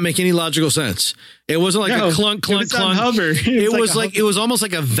did not make any logical sense. It wasn't like a clunk, clunk, clunk. It was almost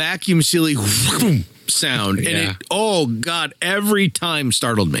like a vacuum sealing sound. And it, oh God, every time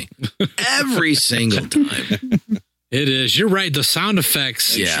startled me. Every single time. It is. You're right. The sound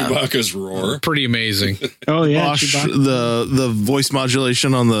effects. And Chewbacca's roar. Pretty amazing. Oh yeah. Bosch, the voice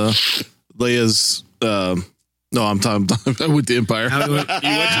modulation on the Leia's, no, I'm talking with the Empire.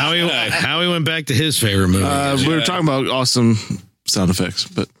 How he went back to his favorite movie. We were talking about awesome sound effects,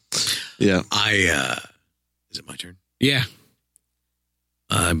 but yeah. Is it my turn? Yeah.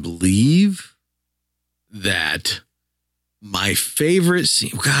 I believe that my favorite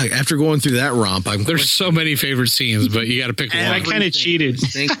scene. God, after going through that romp, there's so many favorite scenes, but you got to pick one. I kind of cheated.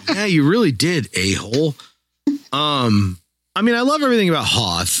 Yeah, you really did, a-hole. I mean, I love everything about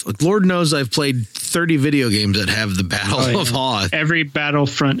Hoth. Like, Lord knows I've played 30 video games that have the Battle of Hoth. Every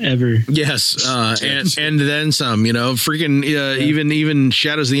Battlefront ever. Yes, and then some. You know, freaking even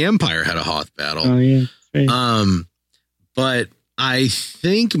Shadows of the Empire had a Hoth battle. Oh yeah. Right. But I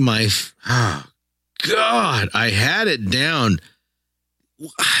think I had it down.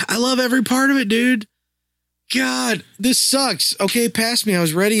 I love every part of it, dude. God, this sucks. Okay, pass me. I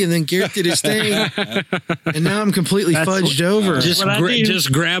was ready, and then Garrett did his thing, and now I'm completely fudged over.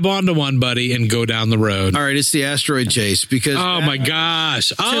 Just grab onto one, buddy, and go down the road. All right, it's the asteroid chase because my gosh,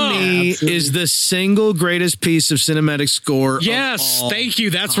 to me is the single greatest piece of cinematic score. Yes, thank you.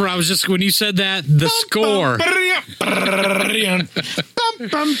 That's where I was just when you said that the score,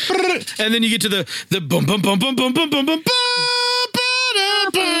 and then you get to the boom boom boom boom boom boom boom boom.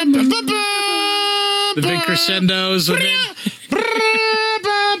 The big crescendos, and then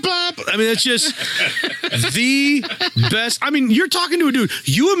I mean, that's just the best. I mean, you're talking to a dude.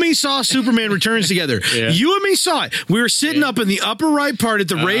 You and me saw Superman Returns together. Yeah. You and me saw it. We were sitting up in the upper right part at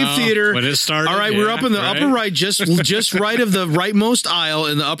the Rave Theater. When it started. All right, we were up in the upper right, just right of the rightmost aisle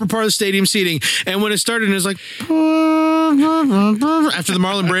in the upper part of the stadium seating. And when it started, it was like after the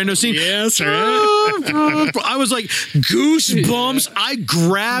Marlon Brando scene. Yes, right. I was like goosebumps. I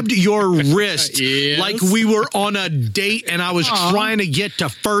grabbed your wrist like we were on a date, and I was trying to get to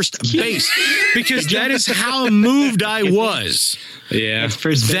first base because that is how moved I was. Yeah,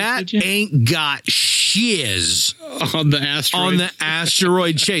 that ain't got shiz on the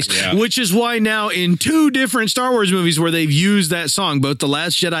asteroid chase, which is why now in two different Star Wars movies where they've used that song, both The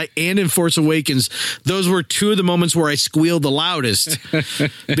Last Jedi and in Force Awakens, those were two of the moments where I squealed the loudest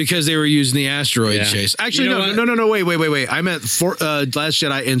because they were using the asteroid chase. Actually, no, wait. I meant Last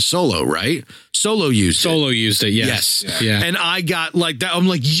Jedi and Solo, right? Solo used it. Yes. Yeah. And I got like that. I'm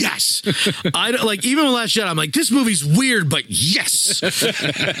like, yes. I like even with Last Jedi. I'm like, this movie's weird, but yes.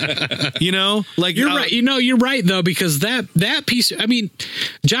 You know, like you're right. You know, you're right though, because that piece. I mean,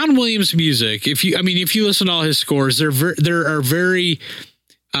 John Williams' music. If you listen to all his scores, there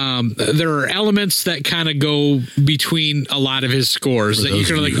are elements that kind of go between a lot of his scores that you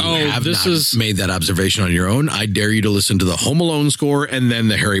kind of like, this is made that observation on your own. I dare you to listen to the Home Alone score and then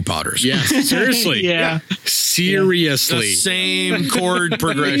the Harry Potters. Yeah, seriously. Yeah. Seriously. The same chord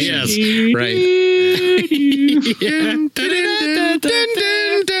progression. Yes. Right.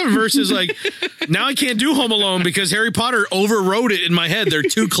 Versus like, now I can't do Home Alone because Harry Potter overrode it in my head. They're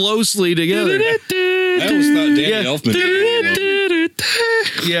too closely together. I always thought Danny Elfman did Home Alone.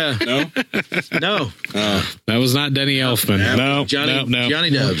 Yeah. No? That was not Denny Elfman. No, Johnny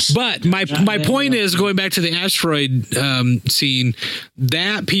Dubs. But my point is, going back to the asteroid scene,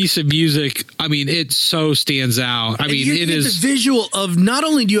 that piece of music, I mean, it so stands out. I mean, it is the visual of not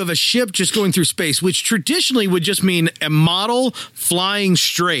only do you have a ship just going through space, which traditionally would just mean a model flying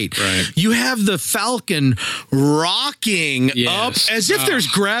straight. Right. You have the Falcon rocking up as if there's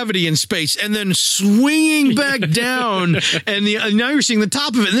gravity in space, and then swinging back down, and now you're seeing the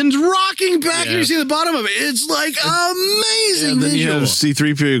top of it, and then it's rocking back, and you see the bottom of it. It's like amazing then visual. you have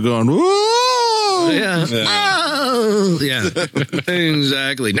C-3PO going, whoa! Yeah. Oh, yeah.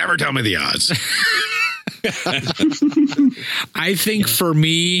 Exactly. Never tell me the odds. I think for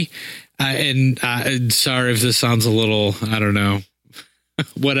me, and sorry if this sounds a little, I don't know,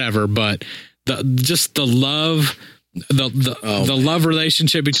 whatever, but the love. The love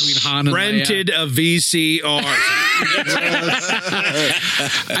relationship between Han and rented Leia. a VCR.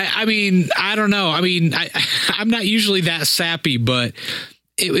 I mean, I don't know. I mean, I'm not usually that sappy, but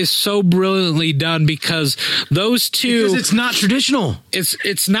it was so brilliantly done because those two. Because it's not traditional.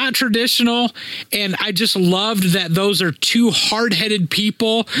 It's not traditional, and I just loved that those are two hard-headed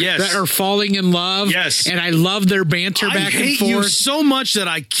people that are falling in love. Yes, and I love their banter back and forth. I hate you so much that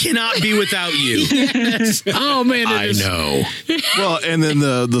I cannot be without you. Yes. Oh man, I know. Well, and then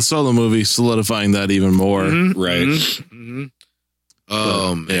the Solo movie solidifying that even more, right? Mm-hmm.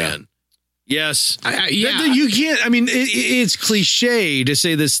 Oh man. Yes. Yeah. You can't. I mean, it's cliche to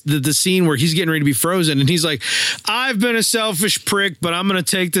say this. The scene where he's getting ready to be frozen, and he's like, "I've been a selfish prick, but I'm going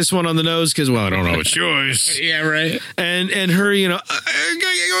to take this one on the nose because, well, I don't know, it's yours." Yeah, right. And her, you know,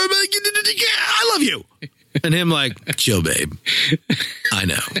 I love you. And him like, chill, babe. I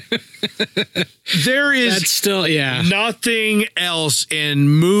know. There is That's still, nothing else in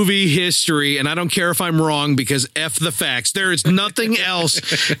movie history, and I don't care if I'm wrong because F the facts. There is nothing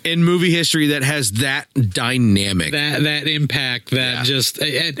else in movie history that has that dynamic. That impact, that just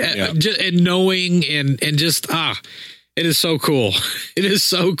and knowing and just it is so cool. It is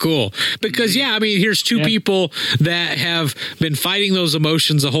so cool because I mean, here's two people that have been fighting those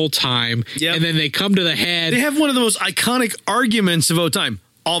emotions the whole time, and then they come to the head. They have one of the most iconic arguments of all time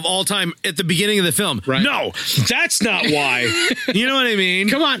at the beginning of the film. Right. No, that's not why. You know what I mean?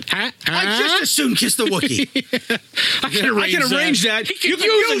 Come on. I just as soon kiss the Wookiee. I can arrange that. You can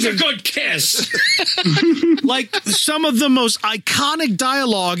use a good kiss. Like some of the most iconic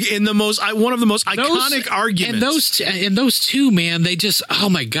dialogue in one of the most iconic arguments. And those two, man, they just, oh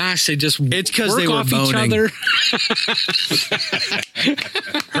my gosh, it's because they were off boning. each other.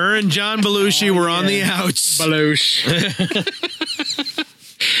 Her and John Belushi were on the outs.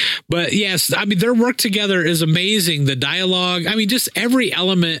 But yes, I mean, their work together is amazing. The dialogue, I mean, just every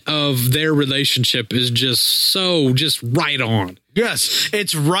element of their relationship is just right on. Yes,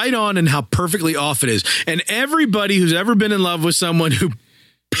 it's right on and how perfectly off it is. And everybody who's ever been in love with someone who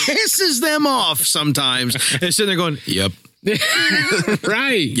pisses them off sometimes is sitting there going, yep.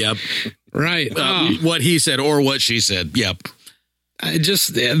 Right. Yep. Right. What he said or what she said. Yep.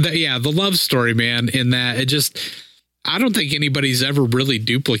 The love story, man, in that I don't think anybody's ever really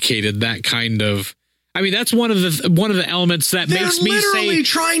duplicated that kind of. I mean, that's one of the elements that makes me say they're literally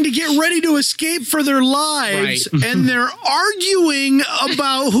trying to get ready to escape for their lives, and they're arguing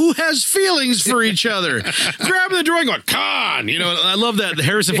about who has feelings for each other. Grabbing the door and going, "Come on!" You know, I love that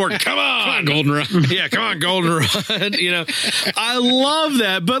Harrison Ford. Come on, Goldenrod. Yeah, come on, Goldenrod. You know, I love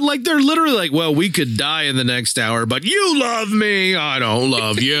that. But like, they're literally like, "Well, we could die in the next hour, but you love me. I don't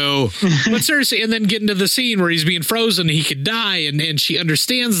love you." But seriously, and then getting to the scene where he's being frozen, he could die, and she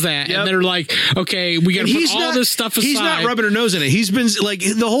understands that, and they're like, "Okay, we got to put all this stuff aside." He's not rubbing her nose in it. He's been like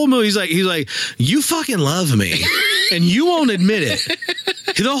the whole movie. He's like, you fucking love me, and you won't admit it.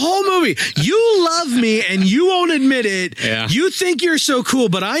 The whole movie, you love me, and you won't admit it. Yeah. You think you're so cool,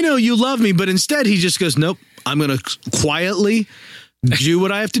 but I know you love me. But instead, he just goes, nope. I'm going to quietly do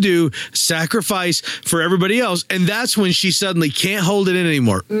what I have to do, sacrifice for everybody else. And that's when she suddenly can't hold it in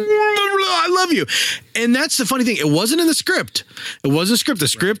anymore. I love you. And that's the funny thing. It wasn't in the script. It wasn't a script. The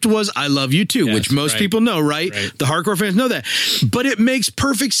script was I love you too, which most people know, right? The hardcore fans know that. But it makes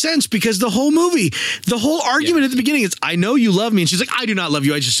perfect sense because the whole movie, the whole argument at the beginning is, I know you love me. And she's like, I do not love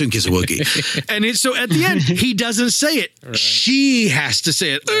you. I just soon kiss a Wookiee. And so at the end, he doesn't say it. Right. She has to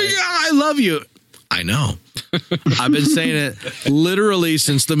say it. I love you. I know. I've been saying it literally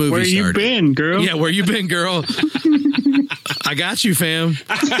since the movie started. Where you been, girl? Yeah, where you been, girl? I got you, fam.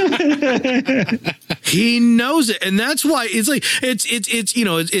 He knows it, and that's why it's like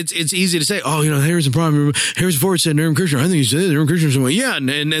it's easy to say, oh, you know, Harrison Ford said Aaron Kirshner. I think he said Aaron Kirshner went, yeah, and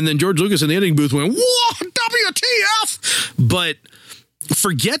then George Lucas in the editing booth went, whoa, WTF? But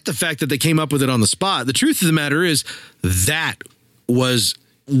forget the fact that they came up with it on the spot. The truth of the matter is that was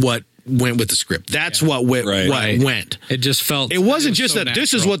what went with the script. That's what went. It just felt. It wasn't just that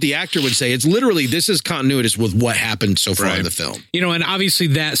this is what the actor would say. It's literally this is continuity with what happened so far in the film. And obviously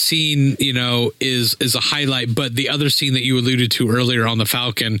that scene, is a highlight. But the other scene that you alluded to earlier on the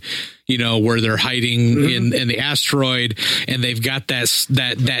Falcon, where they're hiding in the asteroid, and they've got that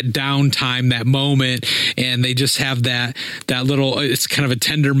downtime, that moment, and they just have that little. It's kind of a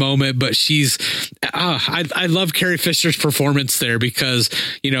tender moment, but she's. I love Carrie Fisher's performance there because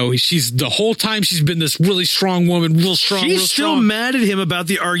she's the whole time she's been this really strong woman, real strong. She's still mad at him about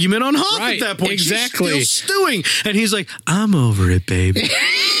the argument on Hoth at that point. Exactly, she's still stewing, and he's like, "I'm over it, baby."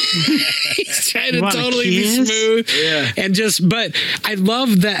 He's trying to totally be smooth, but I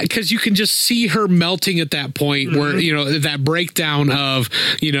love that because you can just see her melting at that point where that breakdown of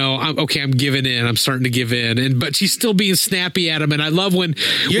I'm giving in, I'm starting to give in, but she's still being snappy at him, and I love when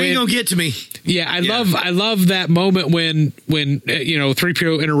you ain't gonna get to me. I love that moment when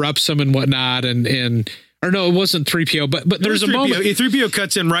 3PO interrupts him and whatnot, or no, it wasn't 3PO, but there's a 3PO. moment. 3PO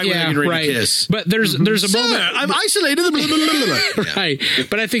cuts in right when they're getting ready to kiss. But there's a moment. I'm isolated. Blah, blah, blah, blah. Right.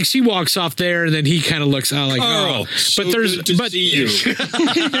 But I think she walks off there, and then he kind of looks out like, so but there's good to see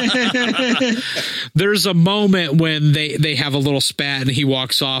you. There's a moment when they have a little spat, and he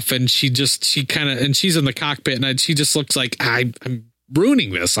walks off, and she's in the cockpit, and she just looks like I'm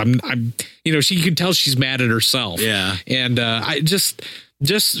ruining this. She can tell she's mad at herself. Yeah. And I just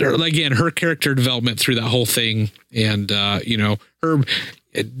again, her character development through that whole thing, and her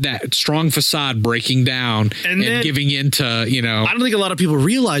that strong facade breaking down and giving into I don't think a lot of people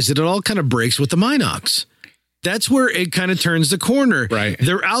realize that it all kind of breaks with the Minox. That's where it kind of turns the corner. Right.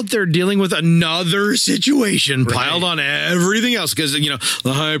 They're out there dealing with another situation piled on everything else because, the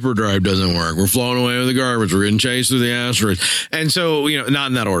hyperdrive doesn't work. We're flown away with the garbage. We're getting chased through the asteroids. And so, not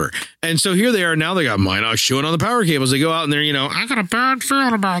in that order. And so here they are. Now they got Minox chewing on the power cables. They go out and they're, I got a bad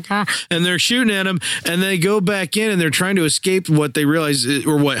feeling about that. And they're shooting at them. And they go back in and they're trying to escape what they realize,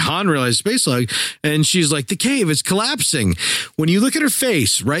 or what Han realized, Space Slug. And she's like, the cave is collapsing. When you look at her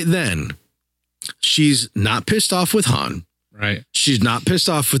face right then, she's not pissed off with Han. Right. She's not pissed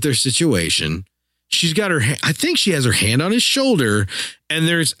off with their situation. She's got I think she has her hand on his shoulder, and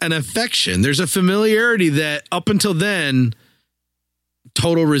there's an affection. There's a familiarity that up until then,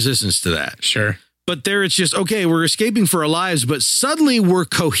 total resistance to that. Sure. But there it's just, okay, we're escaping for our lives, but suddenly we're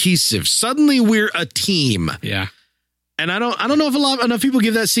cohesive. Suddenly we're a team. Yeah. And I don't know if enough people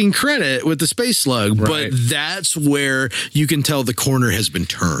give that scene credit with the Space Slug, but that's where you can tell the corner has been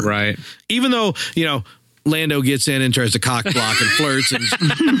turned. Right. Even though, Lando gets in and tries to cock block and flirts. And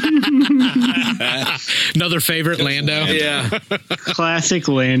another favorite, Lando. Yeah. Classic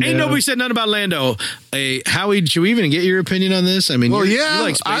Lando. Ain't nobody said nothing about Lando. Hey, Howie, should we even get your opinion on this? I mean, you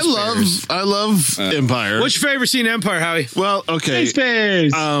like Space Bears. I love Empire. What's your favorite scene in Empire, Howie? Well, okay. Space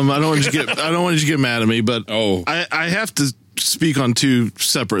Bears. I don't want you to get mad at me, but I have to speak on two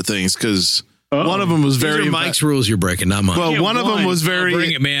separate things because one of them was very. These are Mike's rules you're breaking, not mine. Well, one of them was very.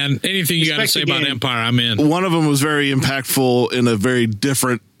 Bring it, man. Anything you got to say about Empire, I'm in. One of them was very impactful in a very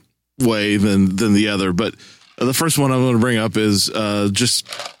different way than the other. But the first one I'm going to bring up is just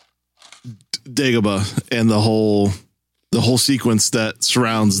Dagobah and the whole sequence that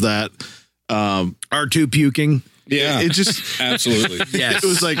surrounds that. R2 puking. Yeah, it just absolutely. Yes, it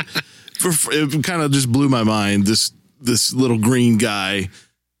was like it kind of just blew my mind. This little green guy.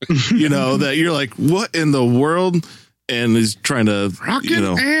 That you're like, what in the world? And he's trying to rocking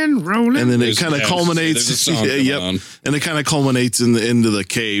and rolling, and then it kind of culminates. And it kind of culminates into the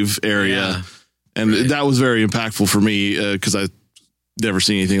cave area, and that was very impactful for me because I never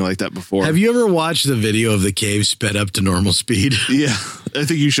seen anything like that before. Have you ever watched the video of the cave sped up to normal speed? Yeah, I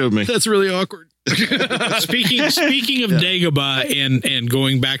think you showed me. That's really awkward. Speaking of Dagobah and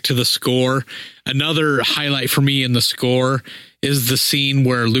going back to the score, another highlight for me in the score is the scene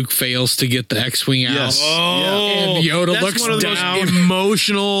where Luke fails to get the X-Wing out. Yes. And Yoda looks one of the down. most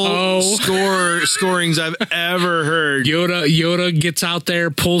emotional scorings I've ever heard. Yoda gets out there,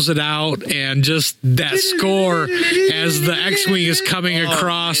 pulls it out, and just that score as the X-Wing is coming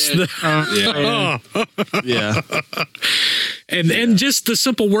across and just the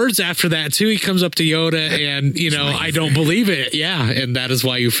simple words after that too. He comes up to Yoda and I don't believe it. Yeah, and that is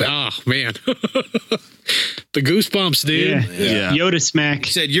why you. Oh man. The goosebumps, dude. Yeah. Yoda smack.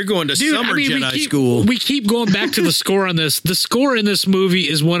 He said, you're going to Dude, summer I mean, Jedi we keep, school. We keep going back to the score on this. The score in this movie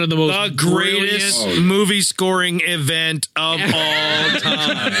is one of the most The greatest movie scoring event of all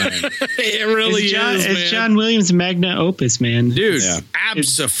time. It really is, man. It's John Williams' magna opus, man. Dude,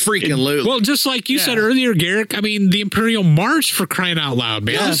 abso-freaking-lutely. Well, just like you said earlier, Garrick, I mean, the Imperial March, for crying out loud,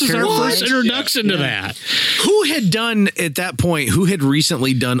 man. This is our first introduction to that. Who had done, at that point, who had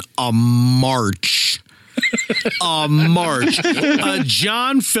recently done a march? A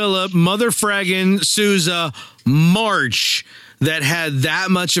John Phillip, Mother Fraggin, Sousa march that had that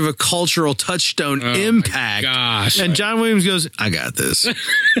much of a cultural touchstone impact. Gosh. And John Williams goes, I got this.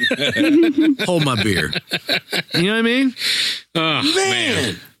 Hold my beer. You know what I mean? Oh,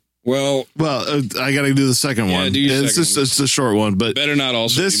 man. Well, I got to do the second one. Do your It's second just a short one, but better not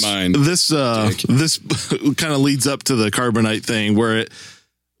also this be mine. this kind of leads up to the carbonite thing, where it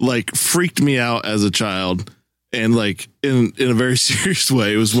like freaked me out as a child, and like in a very serious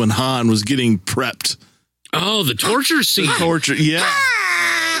way. It was when Han was getting prepped. Oh, the torture scene. Torture, yeah.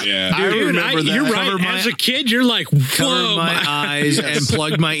 Yeah. I Dude, remember that. you're right. Covered As a kid, you're like, whoa. Covered my eyes and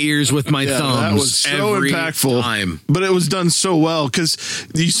plugged my ears with my thumbs. That was so every impactful. time. But it was done so well because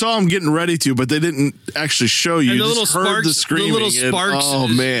you saw him getting ready to, but they didn't actually show you. And You the little just heard sparks, the screaming. sparks oh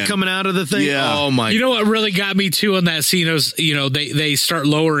man, coming out of the thing. Yeah. Oh my! You know what really got me too on that scene is, they start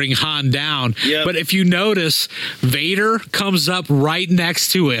lowering Han down. Yep. But if you notice, Vader comes up right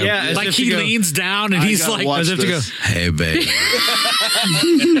next to him. Yeah, as like if he to go, leans down and I he's gotta like, watch as if to go, this. hey baby,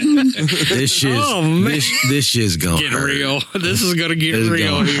 this shit's gonna get hurt. real. This is gonna get It's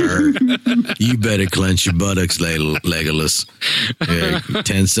real gonna here. hurt. You better clench your buttocks, Legolas. Yeah,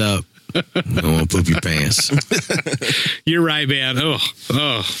 tense up. I want to poop your pants. You're right, man.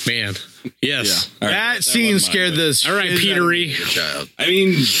 Oh man. Yes. All right, That scene wasn't scared mine, this. All right, Petery. Child. I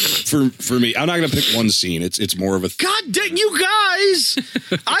mean, for me, I'm not going to pick one scene. It's more of a God damn you guys!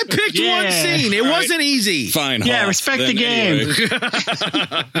 I picked one scene. It wasn't easy. fine. Yeah, Hoth. respect Then the game.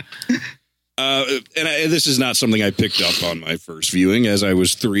 Anyway. This is not something I picked up on my first viewing. As I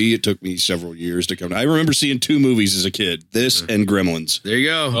was 3, it took me several years to come. I remember seeing 2 movies as a kid. This and Gremlins. There you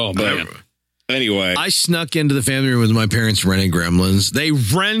go. Oh man. Anyway, I snuck into the family room with my parents renting Gremlins. They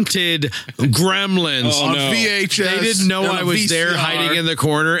rented Gremlins Oh, on no. VHS. They didn't know and I a was there VCR. hiding in the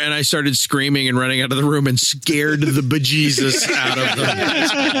corner, and I started screaming and running out of the room and scared the bejesus out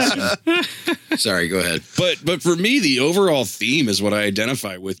of them. Sorry, go ahead. But for me, the overall theme is what I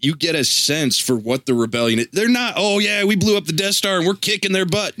identify with. You get a sense for what the rebellion is. They're not, oh yeah, we blew up the Death Star and we're kicking their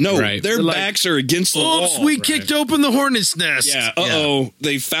butt. No, Right. their They're like, backs are against the Oops, wall. we kicked open the hornet's nest. Yeah.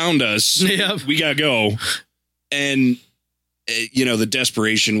 They found us. Yep. We gotta go. And the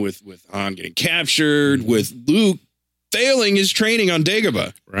desperation with Han getting captured, with Luke failing his training on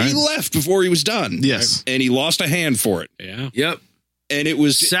Dagobah. Right. He left before he was done. Yes. And he lost a hand for it. Yeah. Yep. And it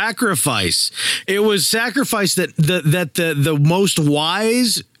was Sacrifice. It was sacrifice that the most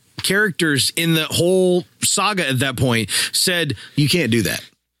wise characters in the whole saga at that point said, you can't do that.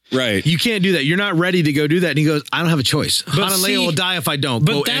 right. You can't do that. You're not ready to go do that. And he goes, I don't have a choice. Han and see- Leia will die if I don't.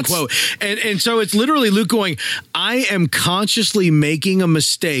 but Quote, end that's- quote. And so it's literally Luke going, I am consciously making a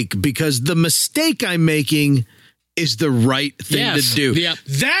mistake because the mistake I'm making is the right thing Yes. to do. Yep.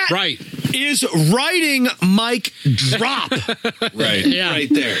 That Right. is writing mic drop. Right. Yeah. Right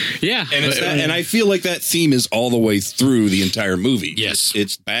there. Yeah. And it's that, and I feel like that theme is all the way through the entire movie. Yes.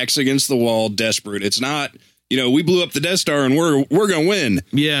 It's backs against the wall, desperate. It's not, we blew up the Death Star and we're gonna win.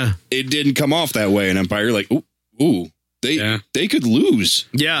 Yeah. It didn't come off that way in Empire. Like, ooh, they could lose.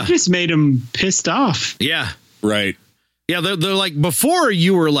 Yeah. Just made him pissed off. Yeah. Right. Yeah, they're like, before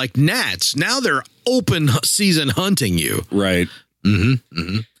you were like gnats. Now they're open season hunting you. Right.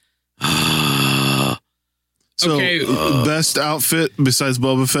 So, Okay. best outfit besides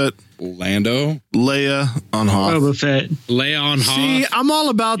Boba Fett, Lando. Leia on Hoth. Boba Fett. Leia on Hoth. See, I'm all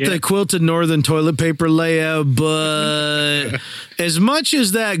about the quilted northern toilet paper Leia, but as much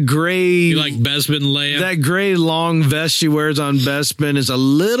as that gray, You like Bespin Leia? that gray long vest she wears on Bespin is a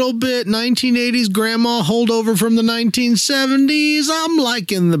little bit 1980s grandma holdover from the 1970s, I'm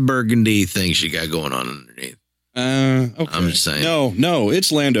liking the burgundy thing she got going on underneath. Okay. I'm just saying. No,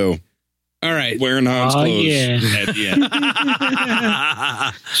 it's Lando All right. wearing Han's Oh, clothes yeah. at the end.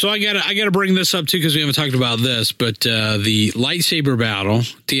 So I gotta bring this up too because we haven't talked about this, but the lightsaber battle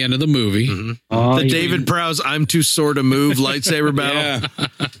at the end of the movie. Oh, The yeah. David Prowse I'm too sore to move lightsaber battle.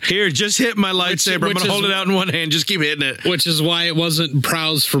 Yeah. Here, just hit my lightsaber. I'm which going to is- hold it out in one hand. Just keep hitting it. Which is why it wasn't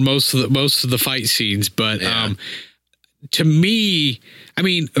Prowse for most of the fight scenes. But to me, I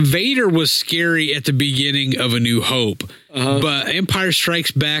mean, Vader was scary at the beginning of A New Hope, but Empire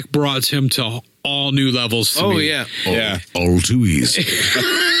Strikes Back brought him to all new levels to Oh me. yeah. Yeah. All too easy.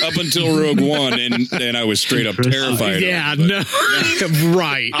 Up until Rogue One, and then I was straight up terrified. Yeah, of it, but- no,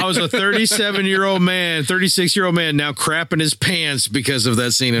 right. I was a 36-year-old man now crapping his pants because of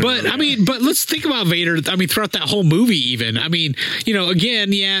that scene. But I mean, but let's think about Vader. I mean, throughout that whole movie, even. I mean, you know,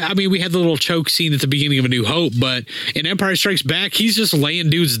 again, yeah. I mean, we had the little choke scene at the beginning of A New Hope, but in Empire Strikes Back, he's just laying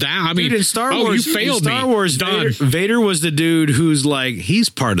dudes down. I mean, dude, in Star Wars, you failed Star me. Wars, Done. Vader was the dude who's like, he's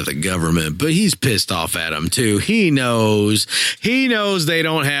part of the government, but he's pissed off at them too. He knows they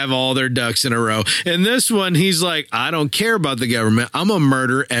don't have all their ducks in a row. And this one, he's like, I don't care about the government. I'm gonna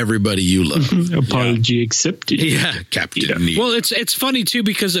murder everybody you love. Apology accepted. Yeah, Captain. Neil. Well, it's funny too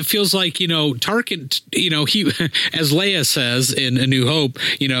because it feels like, you know, Tarkin, you know, he, as Leia says in A New Hope,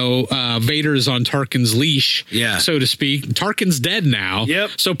 you know, Vader is on Tarkin's leash, Yeah. so to speak. Tarkin's dead now.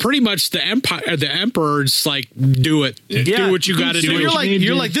 Yep. So pretty much the Emperor's like, do it, do what you got to So do.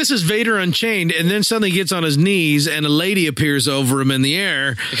 you're like, this is Vader Unchained, and then suddenly he gets on his knees, and a lady appears over him in the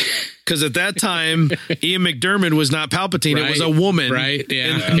air. Because at that time, Ian McDiarmid was not Palpatine; it was a woman, right?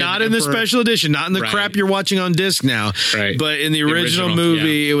 Yeah, And not in the Emperor. special edition, not in the Right. crap you're watching on disc now. Right. But in the original original,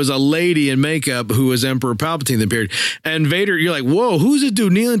 movie, it was a lady in makeup who was Emperor Palpatine that appeared. And Vader, you're like, whoa, who's this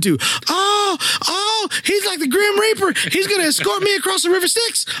dude kneeling to? Oh, he's like the Grim Reaper. He's going to escort me across the River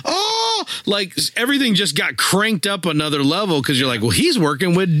Styx. Oh, like everything just got cranked up another level because you're like, well, he's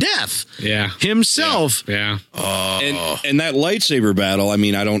working with death Yeah. himself. Yeah. And that lightsaber battle, I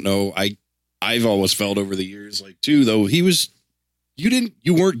mean, I don't know. I've always felt over the years, like, too, though, you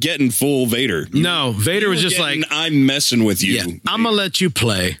weren't getting full Vader. No, Vader was just like, I'm messing with you. yeah, I'm going to let you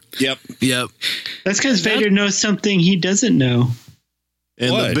play. Yep. Yep. That's because Vader knows something he doesn't know.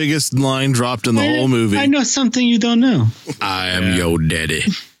 And What? the biggest line dropped in the whole movie. I know something you don't know. I am your daddy.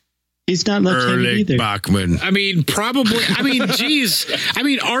 He's not left-handed Erlich either. Bachman. I mean, probably. I mean, geez. I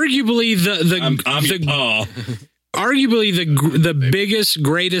mean, arguably I'm your paw. arguably the biggest,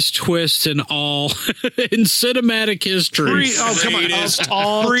 greatest twist in all in cinematic history. Come on. Greatest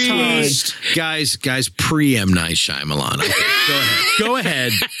all time. Guys, pre M. Night Shyamalan. Okay, go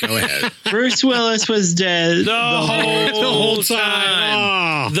ahead. Bruce Willis was dead The whole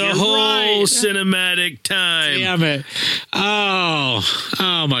time. The You're whole right. cinematic time. Damn it! Oh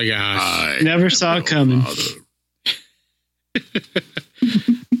my gosh! Never saw it coming.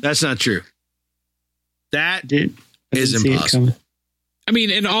 That's not true. That Didn't is see it impossible. coming. I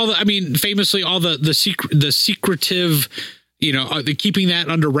mean, and famously, all the secretive, you know, keeping that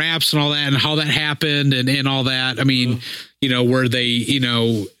under wraps and all that, and how that happened, and all that. I mean, you know, where they, you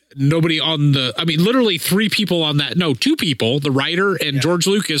know, nobody on the, I mean, literally two people, the writer and George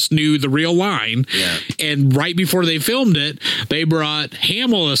Lucas knew the real line. Yeah. And right before they filmed it, they brought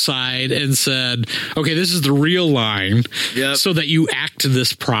Hamill aside and said, okay, this is the real line. Yep. So that you act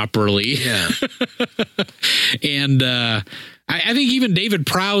this properly. Yeah. And I think even David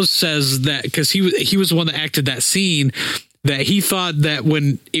Prowse says that because he was the one that acted that scene, that he thought that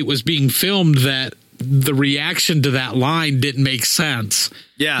when it was being filmed that the reaction to that line didn't make sense.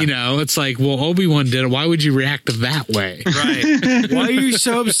 Yeah. You know, it's like, well, Obi-Wan did it. Why would you react that way? Right. Why are you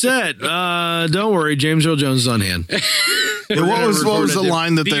so upset? Don't worry. James Earl Jones is on hand. What was the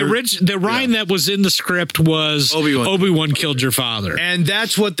line that The line that was in the script was Obi-Wan killed your father. And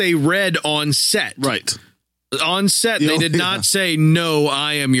that's what they read on set. Right. On set, they did not say, no,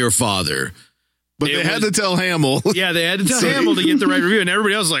 I am your father. But they had to tell Hamill. Yeah, they had to tell Hamill to get the right review, and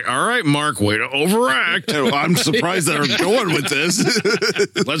everybody else was like, all right, Mark, way to overact. I'm surprised they're going with this.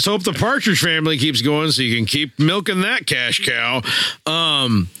 Let's hope the Partridge Family keeps going so you can keep milking that cash cow.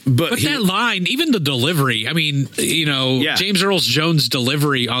 But that line, even the delivery, I mean, you know, James Earl Jones'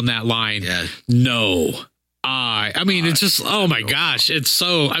 delivery on that line, no. I mean, it's just, oh my gosh, it's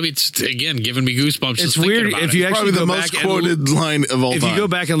so, I mean, it's again giving me goosebumps. It's weird if you actually probably the go most back quoted line of all if time. you go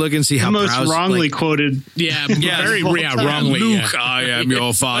back and look and see how The most Prowse, wrongly quoted. Yeah, very wrongly. Luke, I am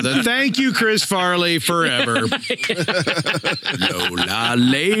your father. Thank you, Chris Farley, forever. Lola,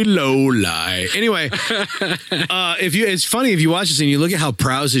 lay, Lola. Anyway, it's funny if you watch this and you look at how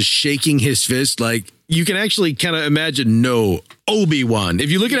Prowse is shaking his fist, like you can actually kind of imagine Obi-Wan.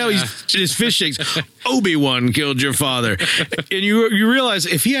 If you look at how his fist shakes, Obi-Wan killed your father. And you realize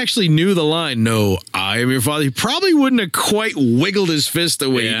if he actually knew the line, no, I am your father, he probably wouldn't have quite wiggled his fist the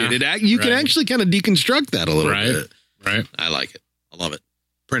way he did it. You can actually kind of deconstruct that a little bit. Right. I like it. I love it.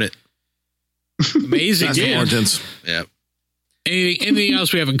 Print it. Amazing. That's importance. Yeah. Anything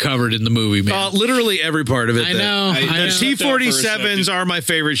else we haven't covered in the movie, man? Literally every part of it. I know. The T-47s are my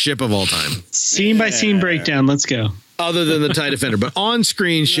favorite ship of all time. Scene by scene breakdown. Let's go. other than the TIE Defender. But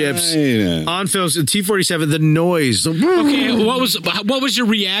on-screen ships, on films, the T-47, the noise. Okay, what was your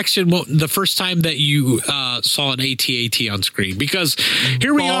reaction the first time that you saw an AT-AT on screen? Because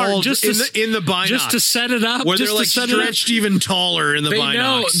here we are, just in the binocs, just to set it up, where just they're like stretched even taller in the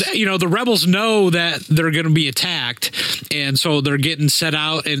binocs. Know, the rebels know that they're going to be attacked, and so they're getting set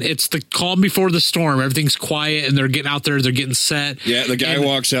out, and it's the calm before the storm. Everything's quiet, and they're getting out there, they're getting set. Yeah, the guy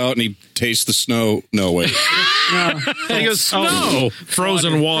walks out and he tastes the snow. No, wait. And he goes, snow.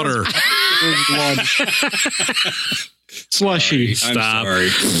 Frozen water. Slushy. Stop. I'm sorry.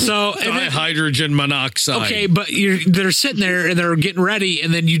 So hydrogen monoxide. Okay, but they're sitting there and they're getting ready,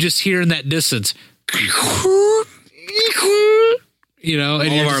 and then you just hear in that distance, and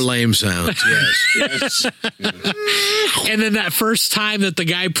all of our lame sounds. Yes. And then that first time that the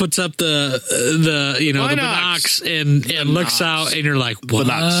guy puts up the binocs and looks out, and you're like, what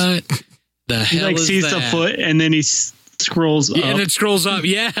the hell He is sees that? the foot, and then he scrolls up. And it scrolls up,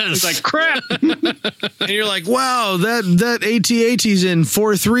 yes. It's like, crap. And you're like, wow, that AT-AT's in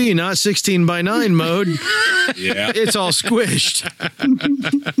 4:3, not 16:9 mode. Yeah. It's all squished.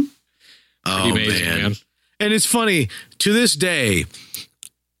 Oh, amazing, man. And it's funny, to this day,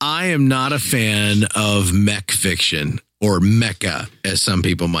 I am not a fan of mech fiction, or mecha, as some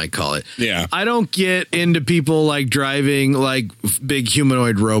people might call it. Yeah. I don't get into people like driving like big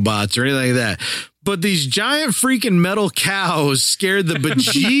humanoid robots or anything like that. But these giant freaking metal cows scared the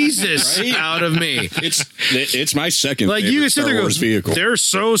bejesus out of me. It's my second like favorite you sit Star there Wars vehicle. They're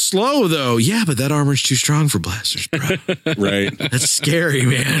so slow though. Yeah, but that armor's too strong for blasters, bro. Right. That's scary,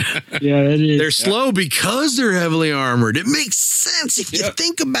 man. Yeah, it is. They're slow because they're heavily armored. It makes sense if you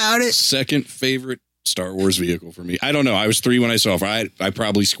think about it. Second favorite Star Wars vehicle for me. I don't know. I was 3 when I saw it. I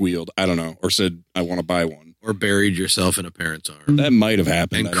probably squealed. I don't know. Or said, I want to buy one. Or buried yourself in a parent's arm. That might have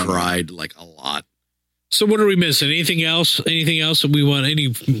happened. And cried like a lot. So what are we missing? Anything else? Anything else that we want?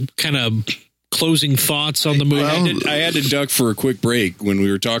 Any kind of closing thoughts on the movie? I had to duck for a quick break when we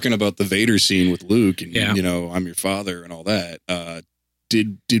were talking about the Vader scene with Luke and, I'm your father and all that.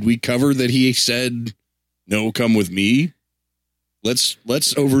 Did we cover that he said, no, come with me? Let's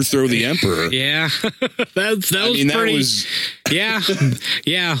overthrow the Emperor. Yeah. that was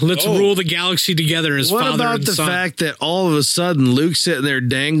yeah. Let's rule the galaxy together as what father about and the son. fact that all of a sudden Luke's sitting there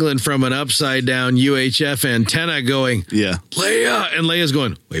dangling from an upside down UHF antenna going, Leia, and Leia's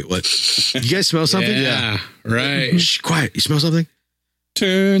going, wait, what? You guys smell something? Yeah. Right. Shh, quiet. You smell something?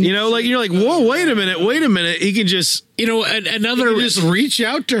 Turn. You're like, whoa, wait a minute. He can just, just reach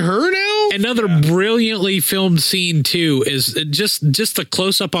out to her now. Another brilliantly filmed scene too is just the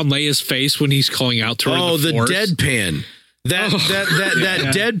close up on Leia's face when he's calling out to her. Oh, the deadpan. That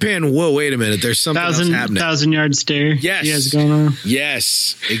deadpan. Whoa, wait a minute. There's something else happening. 1,000-yard stare. Yes. He has going on.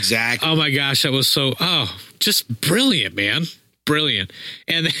 Yes, exactly. Oh my gosh, that was just brilliant, man. Brilliant.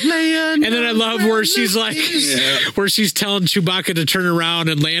 And then I love where she's like, where she's telling Chewbacca to turn around,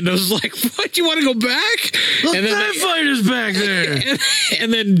 and Lando's like, what, you want to go back? And then that fighter's back there.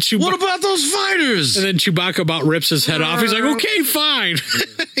 And then what about those fighters? And then Chewbacca about rips his head off. He's like, okay, fine.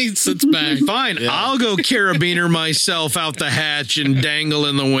 He sits back. Fine. Yeah. I'll go carabiner myself out the hatch and dangle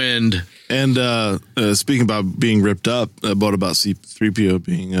in the wind. And speaking about being ripped up, about C-3PO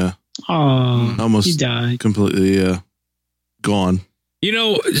being almost he died. Completely gone.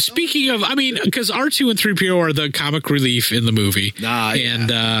 Speaking of, because R2 and 3PO are the comic relief in the movie.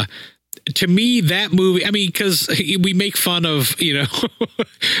 And to me, that movie, because we make fun of,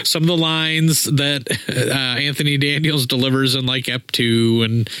 some of the lines that Anthony Daniels delivers in like Ep2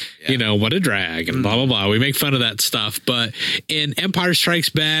 and, what a drag and blah, blah, blah. We make fun of that stuff. But in Empire Strikes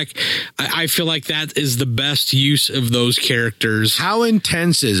Back, I feel like that is the best use of those characters. How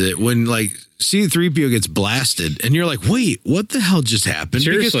intense is it when C-3PO gets blasted and you're like, wait, what the hell just happened?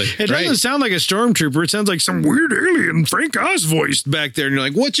 Seriously. Because it doesn't sound like a stormtrooper. It sounds like some weird alien Frank Oz voiced back there. And you're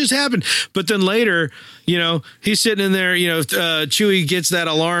like, what just happened? But then later, he's sitting in there, Chewie gets that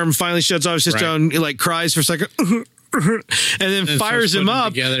alarm, finally shuts off his system, like cries for a second. And then fires him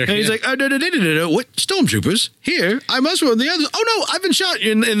up. And he's like, oh, no. What? Stormtroopers? Here, I must warn the others. Oh, no, I've been shot.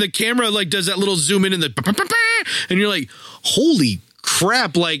 And the camera does that little zoom in and and you're like, holy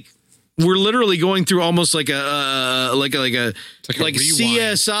crap. We're literally going through almost like a CSI,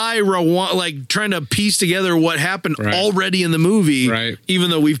 trying to piece together what happened already in the movie. Right.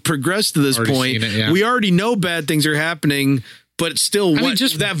 Even though we've progressed to this point, we already know bad things are happening, but it's still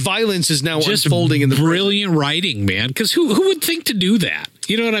that violence is now unfolding in the brilliant writing, man. Because who would think to do that?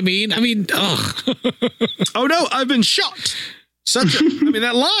 You know what I mean? Oh no, I've been shot.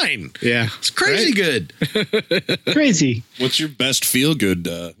 That line. Yeah. It's crazy good. Crazy. What's your best feel-good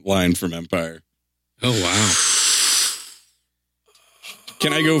line from Empire? Oh, wow.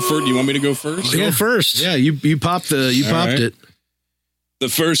 Can I go first? Do you want me to go first? Go first. Yeah, you popped it. The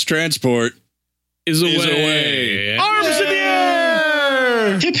first transport is away. away. Arms in the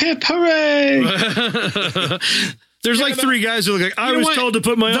air! Hip hip hooray! There's like three guys who look like, I was told to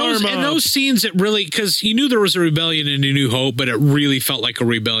put my arm up. And those scenes that really, because you knew there was a rebellion in A New Hope, but it really felt like a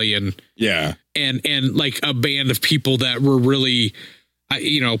rebellion. Yeah. And like a band of people that were really,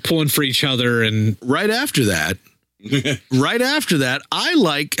 pulling for each other. And right after that, I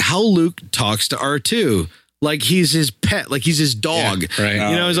like how Luke talks to R2. Like he's his pet, like he's his dog. Yeah,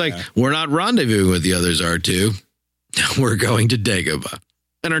 right. He's like, we're not rendezvousing with the others, R2. We're going to Dagobah.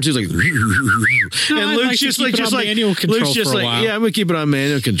 And R2's like, and Luke's just like, manual control Luke's just for a like, while. yeah, I'm gonna keep it on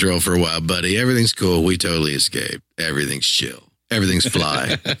manual control for a while, buddy. Everything's cool. We totally escaped. Everything's chill. Everything's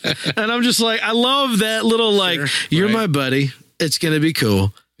fly. And I'm just like, I love that little you're my buddy. It's gonna be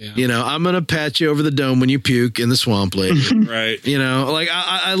cool. Yeah. I'm going to pat you over the dome when you puke in the swamp lady. Right.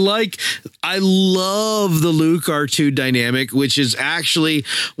 I love the Luke R2 dynamic, which is actually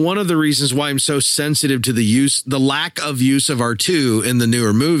one of the reasons why I'm so sensitive to the lack of use of R2 in the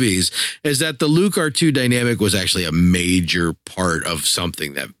newer movies, is that the Luke R2 dynamic was actually a major part of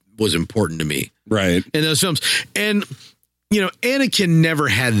something that was important to me. Right. In those films. And, Anakin never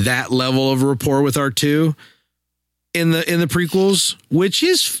had that level of rapport with R2. In the prequels, which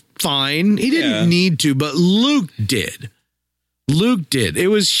is fine. He didn't need to, but Luke did. It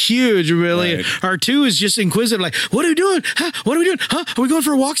was huge, really. Right. R2 is just inquisitive, like, what are we doing? Huh? What are we doing? Huh? Are we going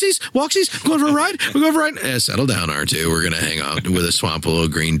for a walksies? Going for a ride? We're going for a ride? Settle down, R2. We're going to hang out with a swamp little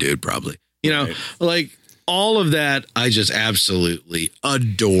green dude, probably. Like all of that, I just absolutely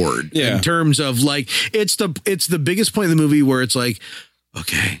adored. Yeah. In terms of it's the biggest point in the movie where it's like,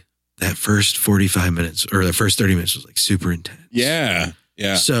 okay, that first 45 minutes or the first 30 minutes was super intense. Yeah.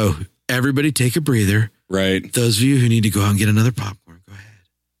 Yeah. So everybody take a breather. Right. Those of you who need to go out and get another popcorn, go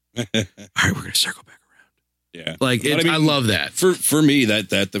ahead. All right, we're going to circle back around. Yeah. I love that. For me, that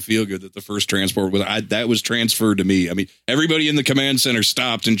the feel good that the first transport was, that was transferred to me. I mean, everybody in the command center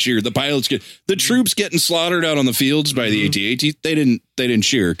stopped and cheered. The pilots the troops getting slaughtered out on the fields by the AT-AT. They didn't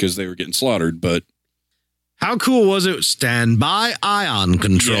cheer because they were getting slaughtered, but how cool was it? Stand by ion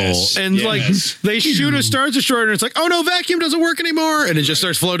control. Yes, and they shoot a Star Destroyer and it's like, oh no, vacuum doesn't work anymore. And it just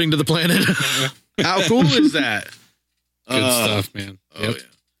starts floating to the planet. How cool is that? Good stuff, man. Oh, yeah.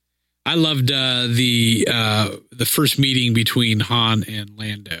 I loved the first meeting between Han and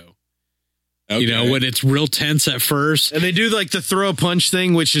Lando. okay. When it's real tense at first. And they do the throw a punch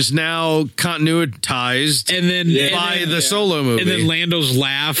thing, which is now continuitized And then by the Solo movie. And then Lando's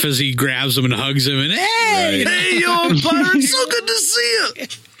laugh as he grabs him and hugs him and hey, hey, yo, pirate, so good to see you.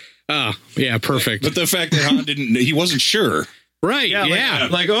 Oh, yeah, perfect. But the fact that Han he wasn't sure. Right. Yeah.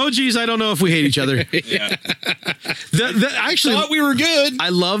 Oh, geez, I don't know if we hate each other. Yeah. Actually, Thought we were good. I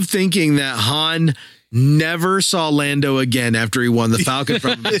love thinking that Han never saw Lando again after he won the Falcon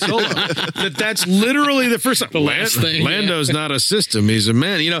from Solo. That's literally the first time. The last thing. Lando's not a system; he's a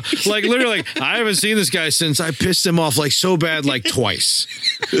man. Literally, I haven't seen this guy since I pissed him off so bad, twice.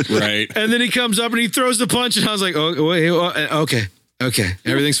 Right. And then he comes up and he throws the punch, and I was like, oh, wait, okay,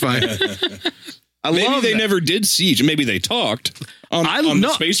 everything's fine. Maybe they never did siege. Maybe they talked on the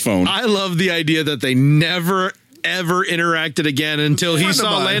space phone. I love the idea that they never ever interacted again until he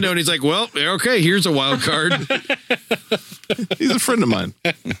saw Lando and he's like, well, okay, here's a wild card. He's a friend of mine.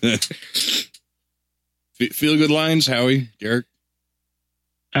 Feel good lines, Howie, Garrick?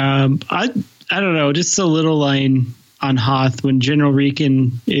 I don't know, just a little line on Hoth when General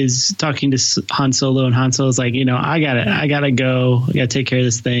Reekin is talking to Han Solo and Han Solo's like, I gotta go. I gotta take care of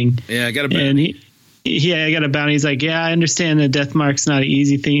this thing. Yeah, I gotta. And I got a bounty. He's like, yeah, I understand the death mark's not an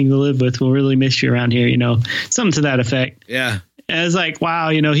easy thing to live with. We'll really miss you around here, something to that effect. Yeah. And I was like, wow,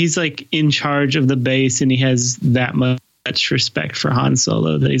 he's in charge of the base and he has that much respect for Han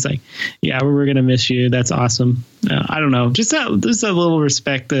Solo that he's like, yeah, we're going to miss you. That's awesome. I don't know. Just that little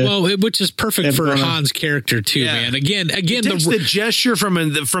respect. Which is perfect for Han's character too, man. Again, it takes the gesture from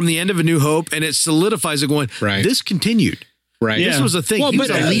the end of A New Hope and it solidifies it going, right. This continued. Right. This was a thing. He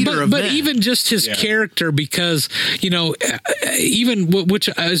was a leader of men. But even just his character, because, even which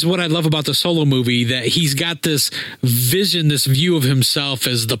is what I love about the Solo movie, that he's got this vision, this view of himself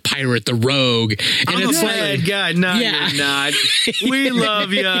as the pirate, the rogue. And I'm it's a bad guy. No, you're not. We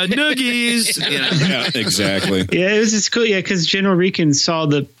love you. Noogies. Yeah, exactly. Yeah, it was just cool. Yeah, because General Reekin saw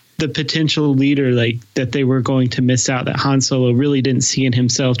the potential leader that they were going to miss out, that Han Solo really didn't see in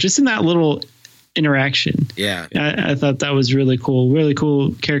himself, just in that little interaction. Yeah, I thought that was really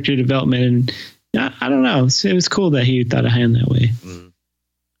cool character development. And I don't know, it was cool that he thought of Han that way.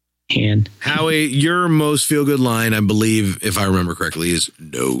 fan. Howie, your most feel good line, I believe, if I remember correctly, is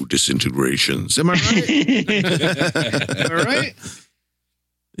no disintegrations. Am I right? Am I right?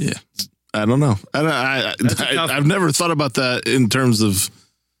 Yeah. I don't know. I've never thought about that in terms of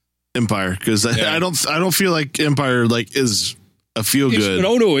Empire, because I don't feel like Empire like is a feel good.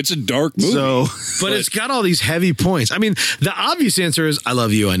 No, it's a dark movie. So, but it's got all these heavy points. I mean, the obvious answer is I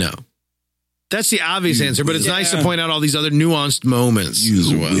love you, I know. That's the obvious answer, but it's nice to point out all these other nuanced moments.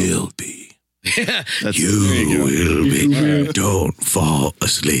 You will be. You will be. Don't fall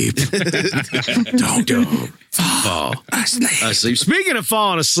asleep. Don't fall asleep. Speaking of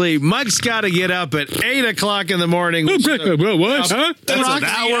falling asleep, Mike's got to get up at 8 o'clock in the morning. What? Huh? That's an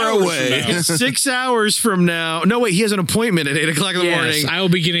hour away. 6 hours from now. No, wait, he has an appointment at 8 o'clock in the morning. I will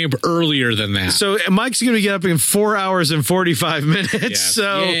be getting up earlier than that. So Mike's going to get up in 4 hours and 45 minutes. Yes.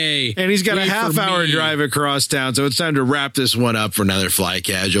 So, Yay. and he's got a Yay half for hour me. drive across town. So it's time to wrap this one up for another Fly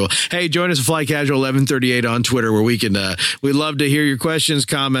Casual. Hey, join us at Fly Casual 1138 on Twitter, where we can, we love to hear your questions,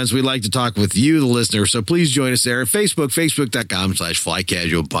 comments. We'd like to talk with you, the listener. So please join us there at Facebook, facebook.com/Fly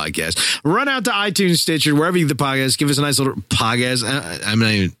Casual Podcast. Run out to iTunes, Stitcher, wherever you get the podcast. Give us a nice little podcast. I'm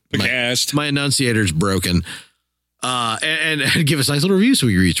not even, my enunciator's broken. And give us a nice little review so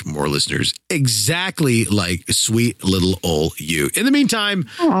we reach more listeners, exactly like sweet little old you. In the meantime,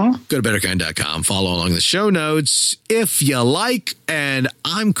 go to betterkind.com, follow along the show notes if you like. And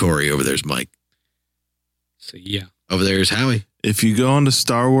I'm Corey. Over there's Mike. So, yeah. Over there's Howie. If you go onto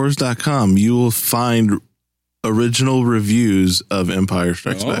StarWars.com, you will find original reviews of Empire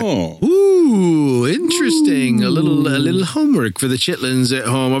Strikes Back. Ooh, interesting. A little homework for the chitlins at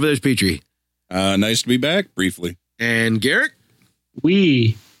home. Over there's Petrie. Nice to be back briefly. And Garrett.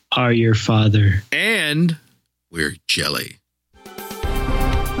 We are your father. And we're Jelly.